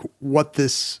like what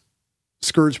this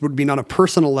scourge would mean on a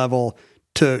personal level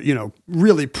to,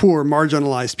 really poor,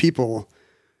 marginalized people.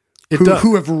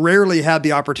 who have rarely had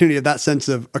the opportunity of that sense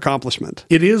of accomplishment.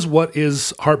 It is what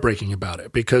is heartbreaking about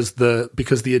it, because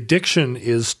the addiction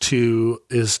is to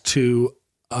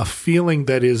a feeling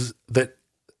that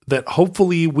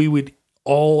hopefully we would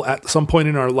all at some point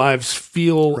in our lives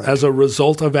feel as a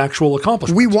result of actual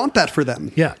accomplishment. We want that for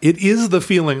them. Yeah, it is the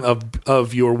feeling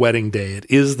of your wedding day. It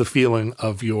is the feeling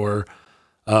of your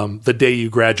the day you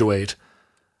graduate,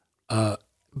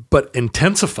 but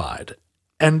intensified,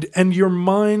 and your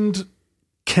mind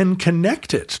can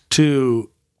connect it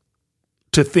to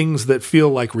things that feel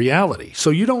like reality.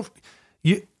 So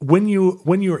when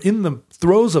you're in the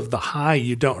throes of the high,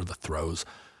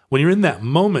 when you're in that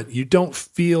moment, you don't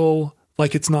feel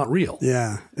like it's not real.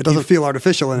 Yeah. It doesn't feel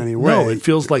artificial in any way. No, it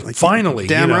feels like finally,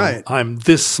 damn right. I'm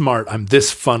this smart, I'm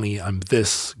this funny, I'm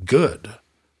this good.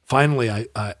 Finally,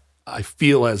 I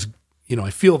feel I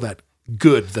feel that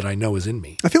good that I know is in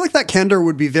me. I feel like that candor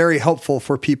would be very helpful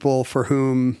for people for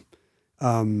whom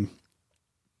a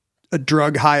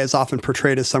drug high is often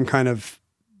portrayed as some kind of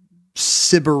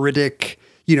sybaritic,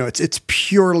 it's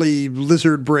purely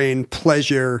lizard brain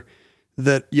pleasure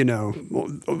that,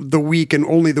 the weak and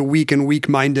only the weak and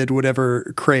weak-minded would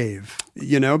ever crave,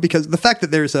 because the fact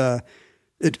that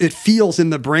it feels in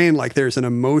the brain like there's an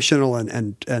emotional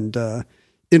and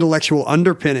intellectual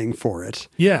underpinning for it.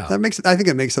 Yeah. I think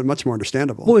it makes it much more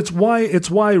understandable. Well, it's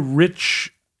why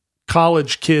rich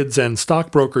college kids and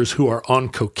stockbrokers who are on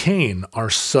cocaine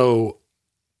are so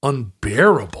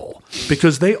unbearable,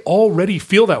 because they already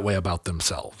feel that way about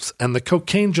themselves, and the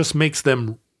cocaine just makes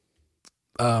them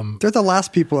they're the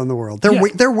last people in the world.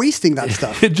 They're wasting that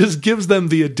stuff. It just gives them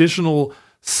the additional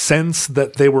sense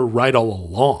that they were right all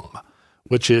along,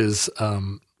 which is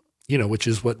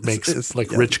what makes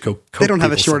rich coke. They don't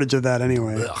have a shortage of that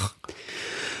anyway. Ugh.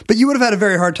 But you would have had a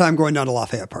very hard time going down to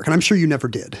Lafayette Park, and I'm sure you never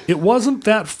did. It wasn't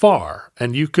that far,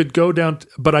 and you could go down,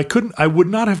 but I would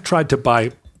not have tried to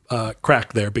buy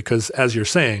crack there, because, as you're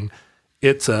saying,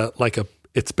 it's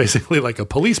basically like a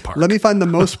police park. Let me find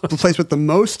the place with the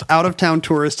most out-of-town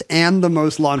tourists and the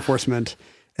most law enforcement,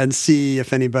 and see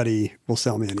if anybody will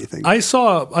sell me anything. I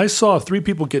saw 3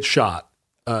 people get shot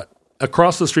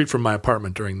across the street from my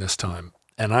apartment during this time,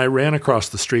 and I ran across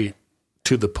the street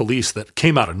to the police that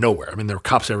came out of nowhere. I mean, there were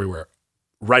cops everywhere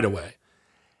right away.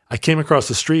 I came across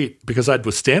the street because I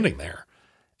was standing there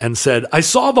and said, "I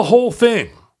saw the whole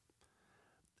thing."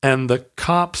 And the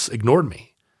cops ignored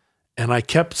me. And I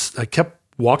kept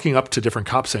walking up to different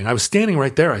cops saying, "I was standing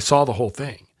right there. I saw the whole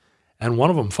thing." And one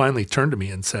of them finally turned to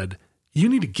me and said, "You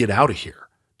need to get out of here.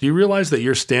 Do you realize that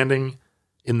you're standing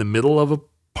in the middle of a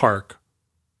park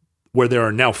where there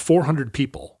are now 400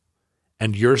 people,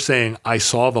 and you're saying, 'I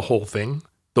saw the whole thing'?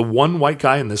 The one white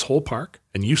guy in this whole park,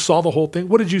 and you saw the whole thing?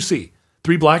 What did you see?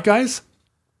 3 black guys?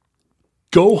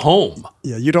 Go home."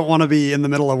 Yeah, you don't want to be in the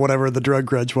middle of whatever the drug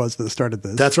grudge was that started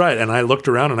this. That's right. And I looked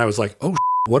around and I was like, "Oh,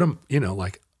 what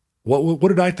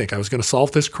did I think? I was going to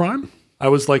solve this crime?" I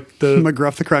was like the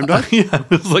McGruff, the crime dog. Yeah, it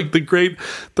was like the great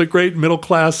middle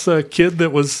class kid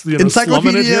that was slumming it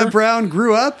Encyclopedia here. Brown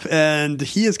grew up, and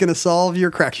he is going to solve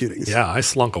your crack shootings. Yeah, I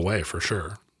slunk away for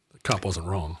sure. The cop wasn't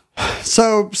wrong.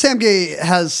 So Sam Gay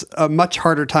has a much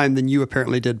harder time than you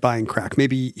apparently did buying crack.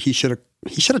 Maybe he should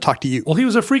have talked to you. Well, he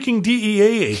was a freaking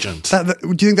DEA agent. Do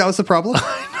you think that was the problem?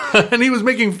 And he was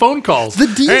making phone calls.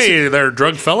 Hey there,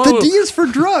 drug fellow. The D is for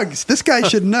drugs. This guy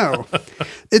should know.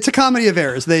 It's a comedy of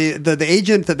errors. The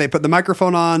agent that they put the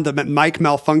microphone on, the mic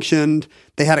malfunctioned.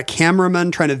 They had a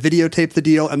cameraman trying to videotape the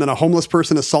deal, and then a homeless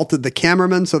person assaulted the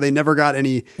cameraman, so they never got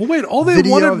any. Well, wait. All they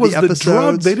wanted was the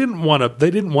drug. They didn't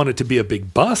want it to be a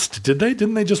big bust, did they?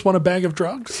 Didn't they just want a bag of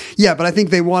drugs? Yeah, but I think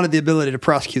they wanted the ability to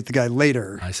prosecute the guy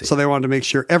later. I see. So they wanted to make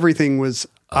sure everything was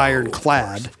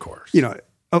ironclad. Of course.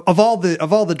 Of all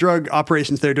the drug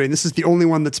operations they're doing, this is the only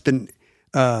one that's been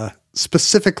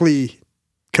specifically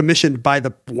commissioned by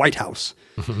the White House.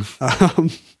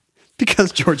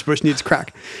 Because George Bush needs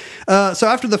crack. So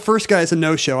after the first guy is a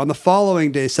no-show, on the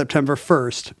following day, September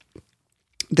 1st,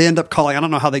 they end up calling, I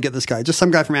don't know how they get this guy, just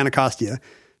some guy from Anacostia.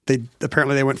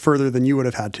 Apparently they went further than you would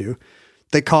have had to.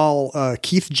 They call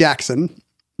Keith Jackson,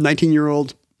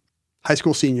 19-year-old high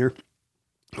school senior,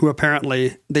 who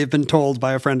apparently they've been told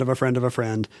by a friend of a friend of a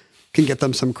friend can get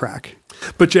them some crack.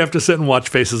 But you have to sit and watch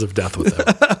Faces of Death with them.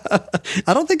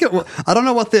 I don't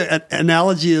know what the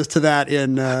analogy is to that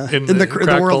in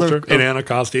the world culture, in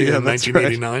Anacostia in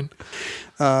 1989.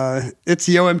 Right. It's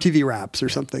the OMTV Raps or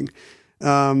something.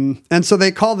 And so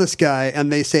they call this guy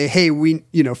and they say, "Hey,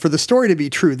 for the story to be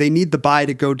true, they need the buy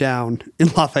to go down in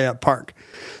Lafayette Park.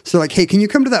 So like, hey, can you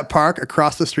come to that park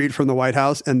across the street from the White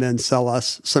House and then sell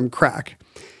us some crack?"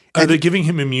 Are they giving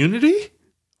him immunity?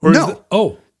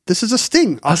 No. This is a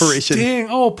sting operation. Sting.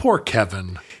 Oh, poor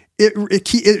Kevin.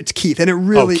 It's Keith, and it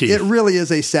really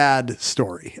is a sad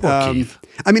story. Poor Keith.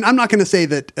 I mean, I'm not going to say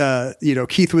that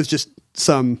Keith was just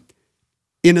some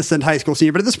innocent high school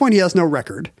senior, but at this point, he has no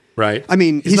record. Right. I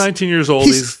mean, he's 19 years old.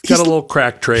 He's got a little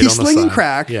crack trade on the side. He's slinging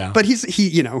crack, yeah. but he's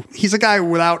a guy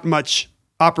without much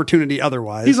opportunity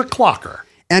otherwise. He's a clocker.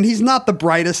 And he's not the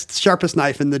brightest, sharpest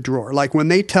knife in the drawer. Like when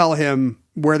they tell him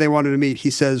where they wanted to meet, he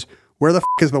says, "Where the f***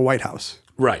 is the White House?"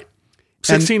 Right.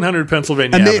 1600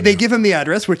 Pennsylvania and Avenue. they give him the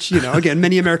address, which, again,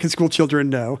 many American school children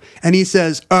know. And he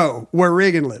says, "Oh, where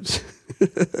Reagan lives."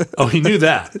 Oh, he knew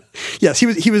that. Yes,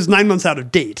 he was 9 months out of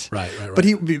date. Right. But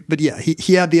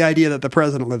he had the idea that the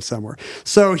president lived somewhere.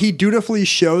 So he dutifully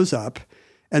shows up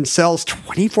and sells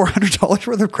 $2,400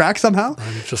 worth of crack somehow.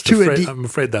 I'm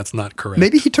afraid that's not correct.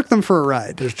 Maybe he took them for a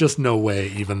ride. There's just no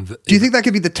way even. Do you think that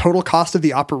could be the total cost of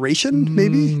the operation?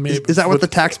 Maybe? Is that what the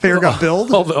taxpayer got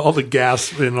billed? All the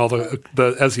gas in all the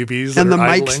SUVs and the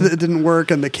idling. mics that didn't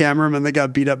work and the cameraman that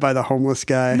got beat up by the homeless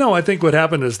guy. No, I think what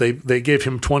happened is they gave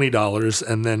him $20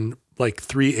 and then like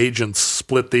 3 agents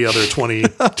split the other 20 to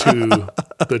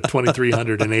the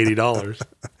 $2,380.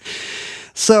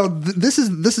 So this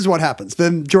is what happens.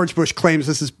 Then George Bush claims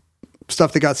this is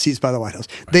stuff that got seized by the White House.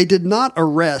 Right. They did not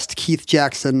arrest Keith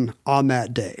Jackson on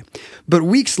that day. But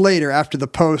weeks later, after the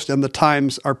Post and the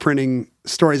Times are printing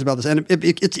stories about this, and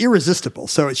it's irresistible.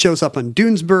 So it shows up on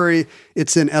Doonesbury.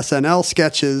 It's in SNL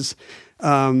sketches.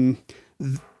 And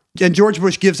George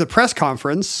Bush gives a press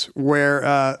conference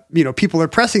where people are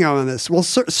pressing on this. Well,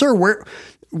 sir,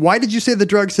 why did you say the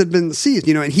drugs had been seized?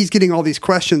 And he's getting all these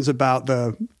questions about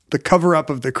the cover-up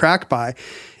of the crack buy,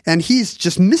 and he's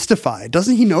just mystified.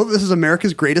 Doesn't he know that this is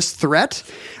America's greatest threat?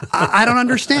 I don't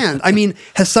understand. I mean,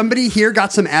 has somebody here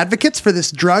got some advocates for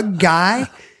this drug guy?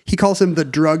 He calls him the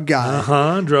drug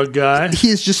guy. Drug guy. He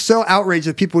is just so outraged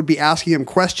that people would be asking him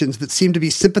questions that seem to be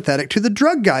sympathetic to the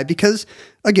drug guy because,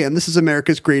 again, this is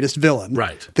America's greatest villain.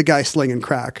 Right. The guy slinging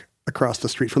crack across the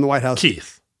street from the White House.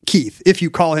 Keith, if you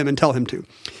call him and tell him to.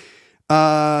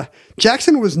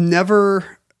 Jackson was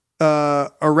never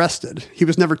arrested. He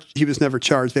was never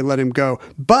charged. They let him go.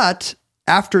 But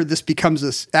after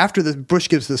the Bush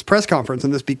gives this press conference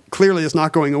and this clearly is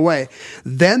not going away,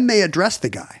 then they address the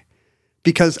guy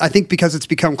because it's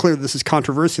become clear this is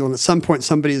controversial, and at some point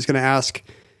somebody is going to ask,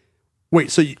 "Wait,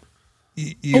 so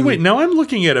you now I'm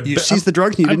looking at you seized the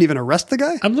drugs and you didn't even arrest the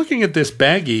guy?" I'm looking at this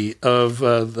baggie of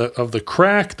the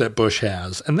crack that Bush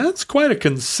has, and that's quite a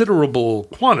considerable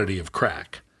quantity of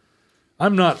crack.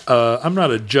 I'm not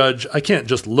a judge. I can't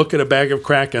just look at a bag of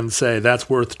crack and say that's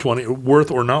worth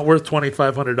or not worth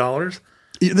 $2,500.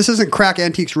 This isn't Crack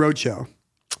Antiques Roadshow.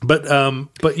 But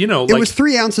it was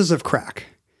 3 ounces of crack.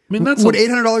 I mean, would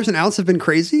 $800 an ounce have been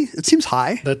crazy? It seems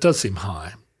high. That does seem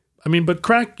high. I mean, but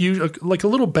crack, like a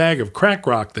little bag of crack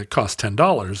rock that costs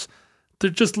 $10,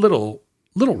 they're just little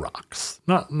rocks,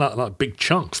 not big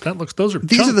chunks. Those are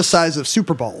These chunks. are the size of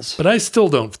Super Balls. But I still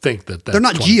don't think that's they're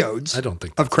not geodes. I don't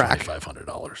think of crack.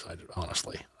 $2,500.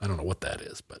 Honestly, I don't know what that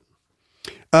is, but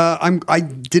I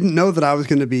didn't know that I was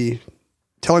going to be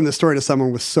telling this story to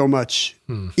someone with so much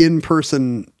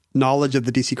in-person knowledge of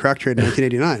the DC crack trade in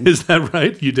 1989. Is that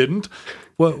right? You didn't?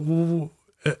 What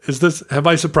is this? Have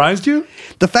I surprised you?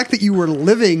 The fact that you were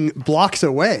living blocks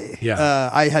away. Yeah.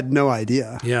 I had no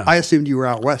idea. Yeah. I assumed you were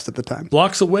out west at the time.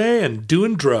 Blocks away and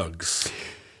doing drugs.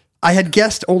 I had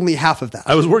guessed only half of that.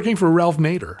 I was working for Ralph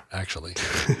Nader, actually.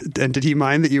 And did he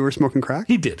mind that you were smoking crack?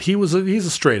 He did. He's a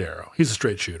straight arrow. He's a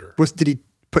straight shooter. Did he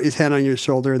put his hand on your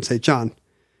shoulder and say, "John,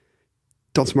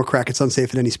 don't smoke crack. It's unsafe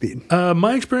at any speed"?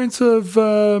 My experience of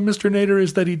Mr. Nader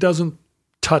is that he doesn't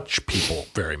touch people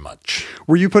very much.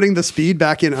 Were you putting the speed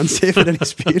back in unsafe at any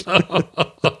speed?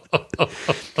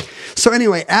 So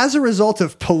anyway, as a result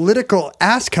of political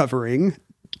ass covering,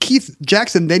 Keith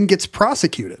Jackson then gets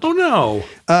prosecuted. Oh no.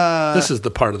 This is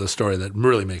the part of the story that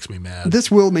really makes me mad. This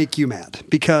will make you mad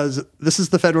because this is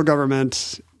the federal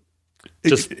government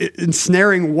just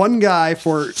ensnaring one guy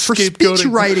for speech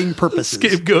writing purposes.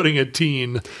 Scapegoating a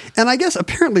teen. And I guess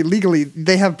apparently legally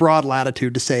they have broad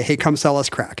latitude to say, "Hey, come sell us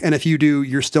crack." And if you do,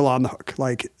 you're still on the hook.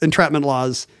 Like entrapment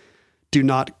laws do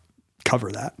not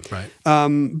cover that. Right.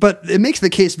 But it makes the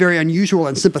case very unusual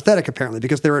and sympathetic apparently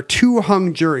because there are 2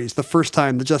 hung juries the first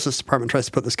time the Justice Department tries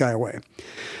to put this guy away.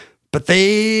 But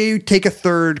they take a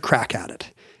third crack at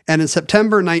it. And in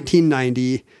September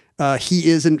 1990,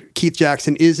 Keith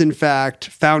Jackson is in fact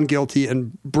found guilty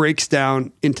and breaks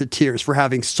down into tears for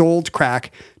having sold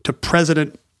crack to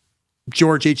President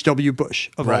George H.W. Bush,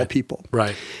 of all people.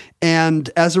 Right. And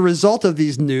as a result of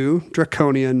these new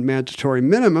draconian mandatory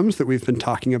minimums that we've been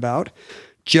talking about,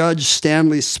 Judge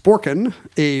Stanley Sporkin,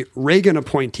 a Reagan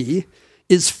appointee,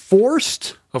 is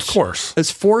forced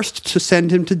to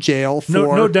send him to jail for...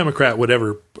 No Democrat would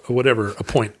ever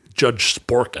appoint Judge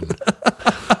Sporkin.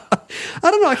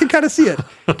 I don't know. I can kind of see it.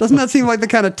 Doesn't that seem like the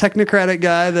kind of technocratic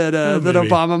guy that that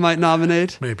Obama might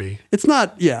nominate? Maybe. It's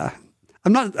not. Yeah,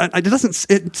 I'm not. It doesn't.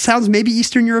 It sounds maybe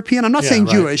Eastern European. I'm not saying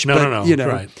right. Jewish, but you know,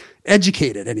 right.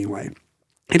 Educated anyway.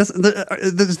 It doesn't.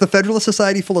 Is the Federalist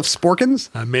Society full of Sporkins?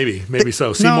 Maybe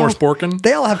so. Seymour Sporkin.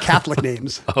 They all have Catholic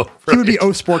names. Oh, right. He would be O.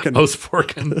 Sporkin. O.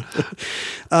 Sporkin.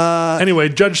 Anyway,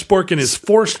 Judge Sporkin is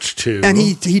forced to, and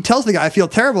he tells the guy, "I feel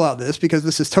terrible about this because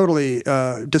this is totally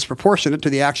disproportionate to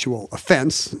the actual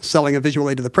offense, selling a visual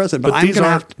aid to the president."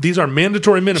 But these are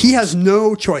mandatory minimums. He has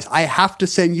no choice. I have to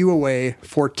send you away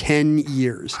for 10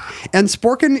 years. And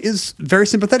Sporkin is very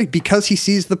sympathetic because he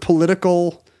sees the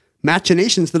political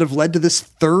machinations that have led to this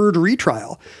third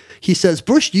retrial. He says,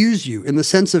 Bush used you in the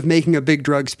sense of making a big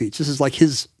drug speech. This is like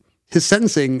his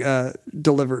sentencing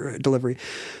delivery.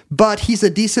 But he's a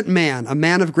decent man, a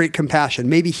man of great compassion.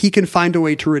 Maybe he can find a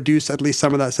way to reduce at least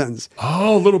some of that sentence.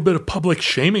 Oh, a little bit of public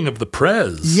shaming of the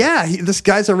prez. Yeah, this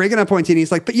guy's a Reagan appointee, and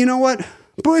he's like, but you know what?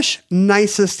 Bush,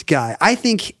 nicest guy. I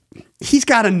think he's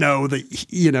got to know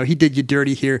that, you know, he did you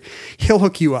dirty here. He'll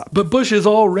hook you up. But Bush is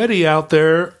already out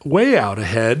there, way out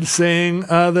ahead, saying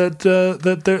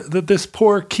that this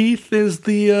poor Keith is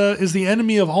the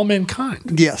enemy of all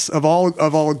mankind. Yes, of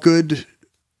all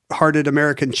good-hearted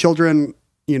American children,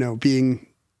 you know, being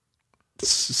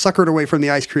suckered away from the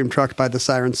ice cream truck by the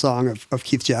siren song of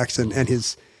Keith Jackson and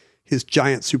his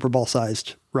giant Super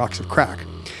Bowl-sized rocks of crack.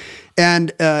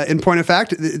 And in point of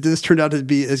fact, this turned out to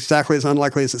be exactly as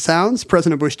unlikely as it sounds.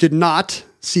 President Bush did not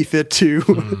see fit to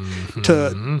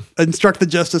instruct the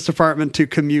Justice Department to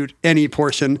commute any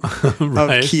portion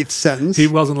right. of Keith's sentence. He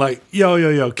wasn't like,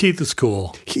 yo, Keith is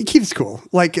cool. Keith's cool.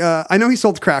 Like, I know he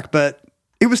sold crack, but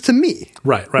it was to me.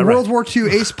 Right. World War II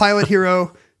ace pilot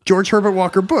hero George Herbert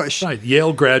Walker Bush. Right,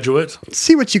 Yale graduate.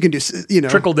 See what you can do. You know,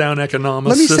 trickle-down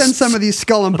economics. Let me send some of these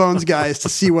Skull and Bones guys to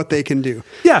see what they can do.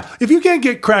 Yeah, if you can't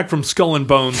get crack from Skull and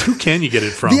Bones, who can you get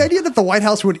it from? The idea that the White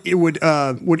House would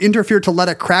interfere to let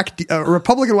a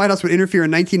Republican White House would interfere in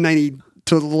 1990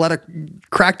 to let a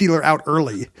crack dealer out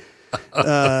early.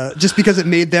 Just because it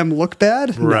made them look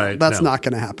bad? No, that's not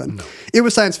going to happen. No. It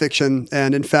was science fiction,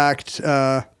 and in fact,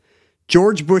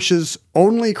 George Bush's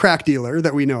only crack dealer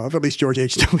that we know of, at least George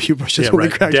H.W. Bush's only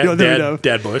crack dealer that we know of,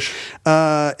 Dad Bush,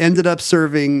 ended up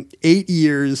serving 8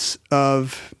 years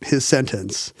of his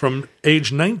sentence. From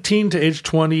age 19 to age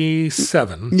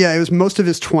 27. Yeah, it was most of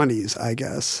his 20s, I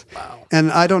guess. Wow. And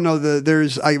I don't know,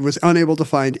 I was unable to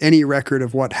find any record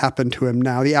of what happened to him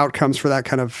now. The outcomes for that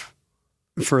kind of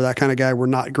guy were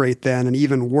not great then, and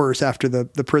even worse after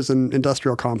the prison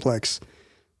industrial complex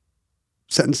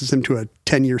sentences him to a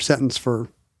 10-year sentence for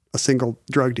a single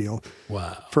drug deal.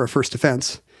 Wow. For a first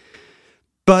offense.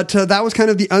 But that was kind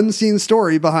of the unseen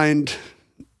story behind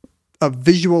a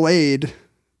visual aid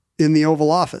in the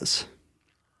Oval Office.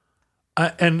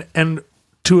 And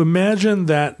to imagine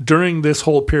that during this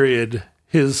whole period,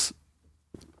 his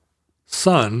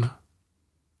son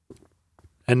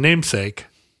and namesake,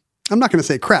 I'm not going to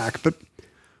say crack, but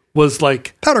was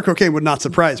like powder cocaine would not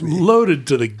surprise me. Loaded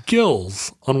to the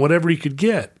gills on whatever he could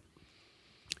get.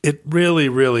 It really,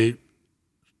 really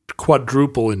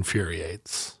quadruple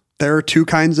infuriates. There are two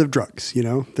kinds of drugs, you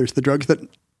know. There's the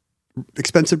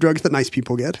expensive drugs that nice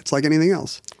people get. It's like anything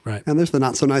else. Right. And there's the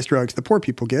not so nice drugs that poor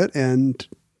people get, and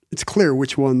it's clear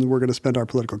which ones we're going to spend our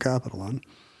political capital on.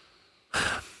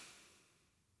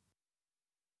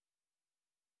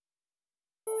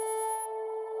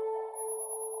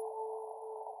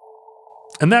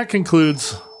 And that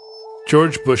concludes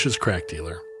George Bush's crack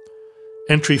dealer.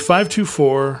 Entry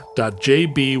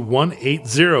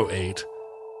 524.JB1808,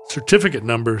 certificate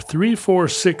number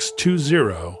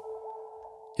 34620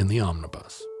 in the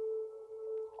omnibus.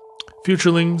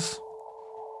 Futurelings,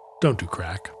 don't do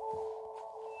crack.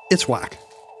 It's whack.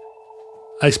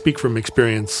 I speak from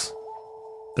experience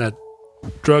that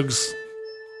drugs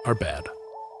are bad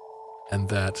and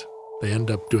that they end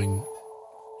up doing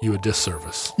you a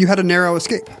disservice. You had a narrow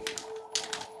escape.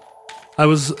 I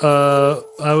was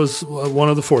one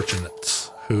of the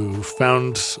fortunates who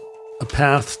found a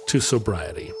path to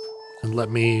sobriety. And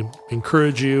let me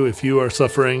encourage you, if you are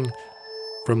suffering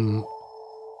from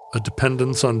a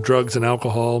dependence on drugs and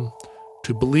alcohol,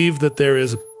 to believe that there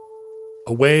is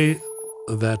a way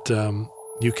that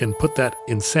you can put that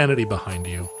insanity behind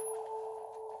you.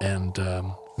 And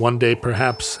one day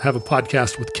perhaps have a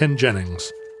podcast with Ken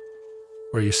Jennings,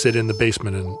 where you sit in the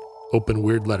basement and open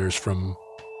weird letters from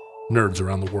nerds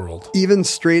around the world. Even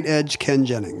straight edge Ken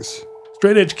Jennings.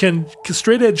 Straight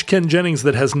edge Ken Jennings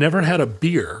that has never had a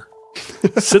beer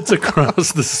sits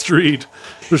across the street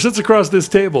or sits across this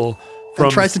table from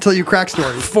And tries to tell you crack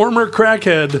stories. former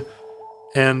crackhead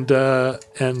and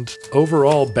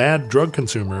overall bad drug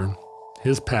consumer,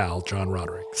 his pal John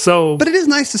Roderick. So, But it is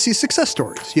nice to see success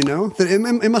stories, you know, that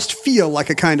it must feel like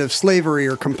a kind of slavery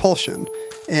or compulsion.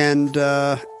 And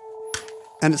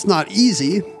it's not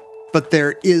easy, but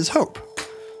there is hope.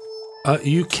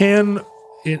 you can,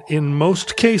 in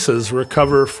most cases,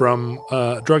 recover from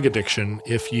drug addiction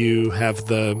if you have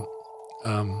the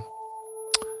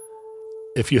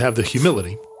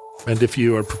humility and if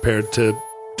you are prepared to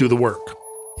do the work.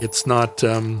 It's not.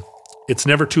 It's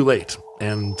never too late,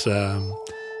 and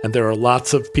there are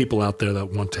lots of people out there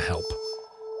that want to help.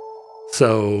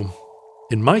 So,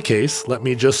 in my case, let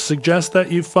me just suggest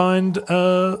that you find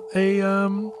a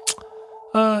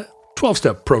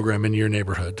 12-step program in your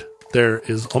neighborhood. There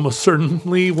is almost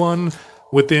certainly one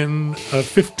within a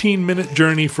 15-minute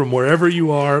journey from wherever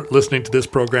you are listening to this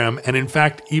program, and in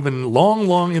fact, even long,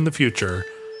 long in the future,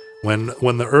 when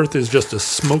the earth is just a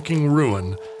smoking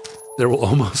ruin, there will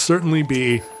almost certainly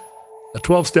be a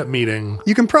 12-step meeting.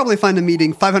 You can probably find a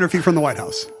meeting 500 feet from the White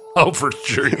House. Oh, for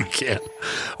sure you can.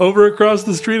 Over across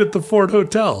the street at the Ford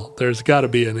Hotel, there's got to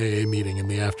be an AA meeting in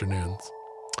the afternoons.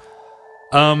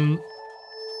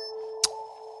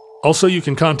 Also, you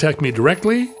can contact me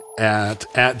directly at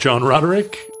John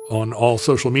Roderick on all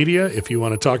social media if you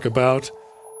want to talk about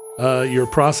your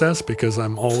process, because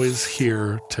I'm always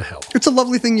here to help. It's a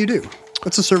lovely thing you do.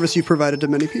 It's a service you've provided to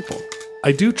many people.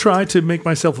 I do try to make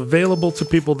myself available to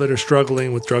people that are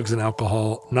struggling with drugs and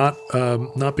alcohol, not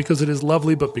because it is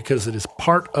lovely, but because it is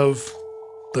part of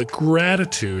the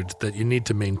gratitude that you need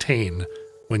to maintain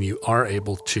when you are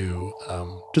able to.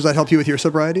 Does that help you with your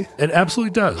sobriety? It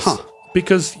absolutely does,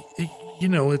 because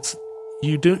it's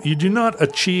you do not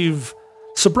achieve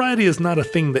sobriety is not a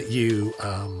thing that you.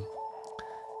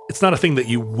 It's not a thing that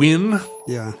you win,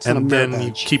 Yeah, and then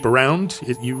you keep around.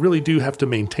 You really do have to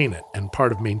maintain it, and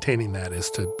part of maintaining that is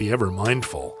to be ever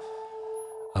mindful,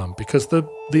 because the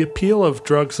appeal of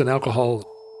drugs and alcohol,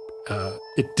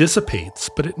 it dissipates,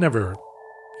 but it never.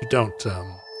 You don't.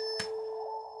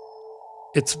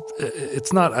 It's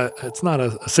not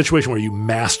a situation where you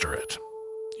master it.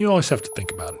 You always have to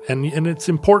think about it, and it's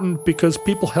important because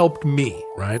people helped me,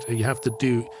 right? You have to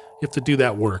do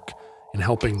that work in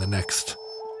helping the next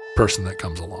person that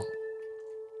comes along.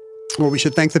 Well, we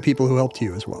should thank the people who helped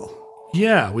you as well.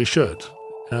 Yeah, we should.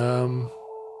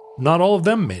 Not all of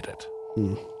them made it,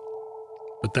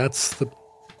 but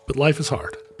but life is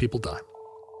hard. People die.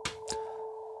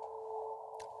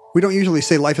 We don't usually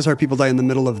say life is hard, people die in the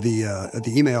middle of the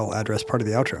email address part of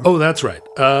the outro. Oh, that's right.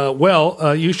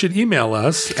 You should email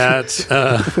us at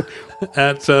the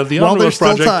While Omnibus there's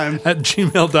still Project time. at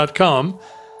gmail.com.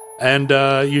 And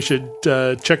you should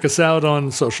check us out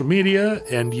on social media,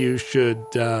 and you should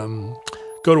go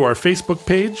to our Facebook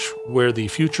page where the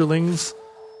Futurelings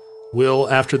will,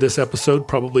 after this episode,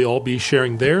 probably all be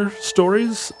sharing their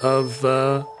stories of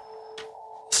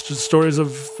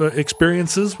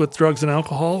experiences with drugs and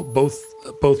alcohol, both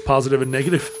positive and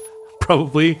negative.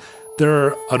 Probably there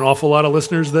are an awful lot of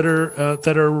listeners that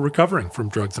are recovering from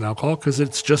drugs and alcohol because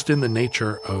it's just in the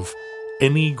nature of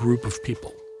any group of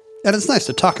people. And it's nice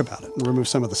to talk about it and remove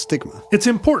some of the stigma. It's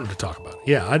important to talk about it.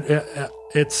 Yeah,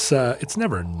 it's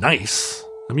never nice.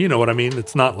 I mean, you know what I mean?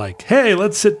 It's not like, hey,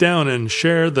 let's sit down and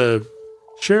share the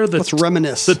Let's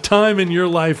reminisce. the time in your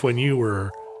life when you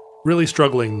were really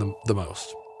struggling the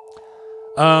most.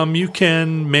 You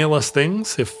can mail us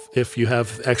things if you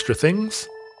have extra things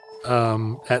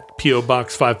at P.O.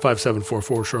 Box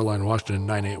 55744, Shoreline, Washington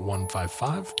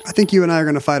 98155. I think you and I are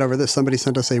going to fight over this. Somebody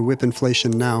sent us a whip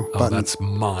inflation now Oh, button. that's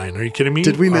mine. Are you kidding me?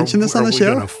 Did we mention this on the show? Are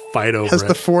we going to fight over Has it?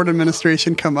 the Ford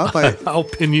administration come up? I'll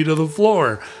pin you to the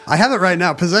floor. I have it right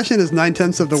now. Possession is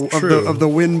 9/10 of the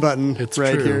win button. It's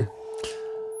right true. here.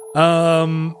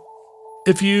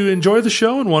 If you enjoy the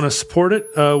show and want to support it,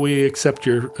 we accept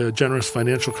your generous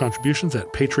financial contributions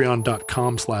at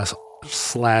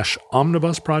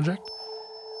patreon.com/omnibus project.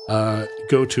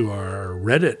 Go to our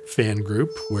Reddit fan group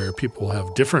where people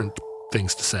have different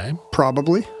things to say.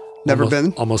 Probably. Never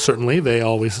been. Almost certainly. They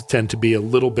always tend to be a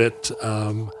little bit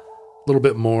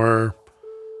more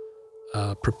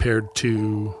prepared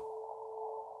to,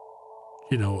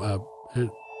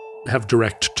 have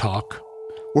direct talk.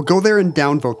 Well, go there and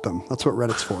downvote them. That's what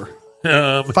Reddit's for.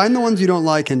 Find the ones you don't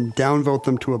like and downvote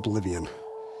them to oblivion.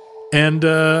 And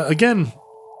again,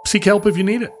 seek help if you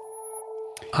need it.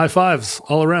 High fives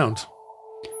all around.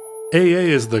 AA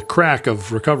is the crack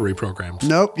of recovery programs.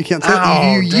 Nope, you can't say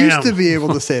Oh, You damn. used to be able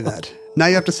to say that. Now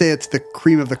you have to say it's the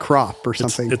cream of the crop or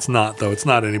something. It's not, though. It's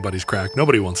not anybody's crack.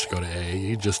 Nobody wants to go to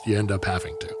AA. You end up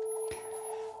having to.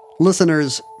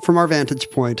 Listeners, from our vantage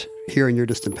point here in your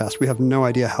distant past, we have no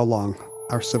idea how long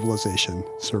our civilization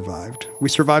survived. We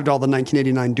survived all the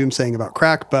 1989 doomsaying about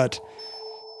crack, but,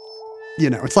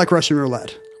 it's like Russian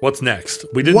roulette. What's next?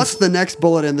 We didn't. What's the next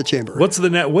bullet in the chamber? What's the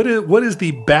what is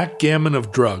the backgammon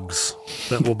of drugs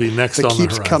that will be next that on the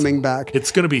keeps horizon? coming back?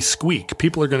 It's going to be squeak.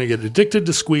 People are going to get addicted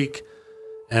to squeak,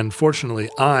 and fortunately,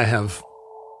 I have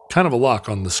kind of a lock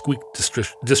on the squeak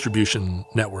distribution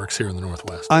networks here in the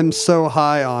Northwest. I'm so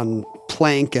high on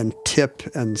Plank and Tip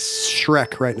and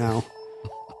Shrek right now.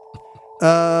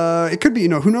 It could be,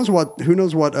 who knows what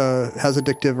has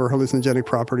addictive or hallucinogenic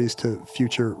properties to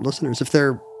future listeners. If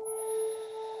they're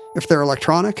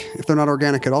electronic, if they're not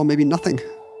organic at all, maybe nothing.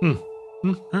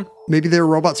 Maybe they're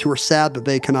robots who are sad that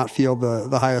they cannot feel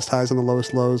the highest highs and the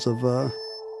lowest lows of.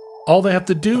 All they have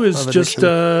to do is just,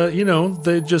 addiction.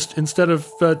 they just, instead of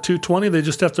 220, they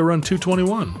just have to run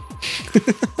 221.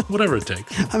 Whatever it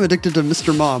takes. I'm addicted to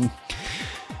Mr. Mom.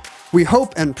 We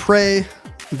hope and pray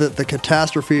that the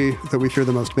catastrophe that we fear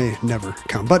the most may never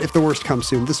come. But if the worst comes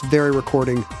soon, this very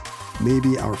recording may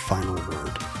be our final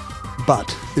word.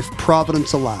 But if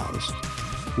Providence allows,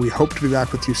 we hope to be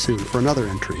back with you soon for another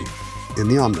entry in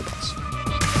the Omnibus.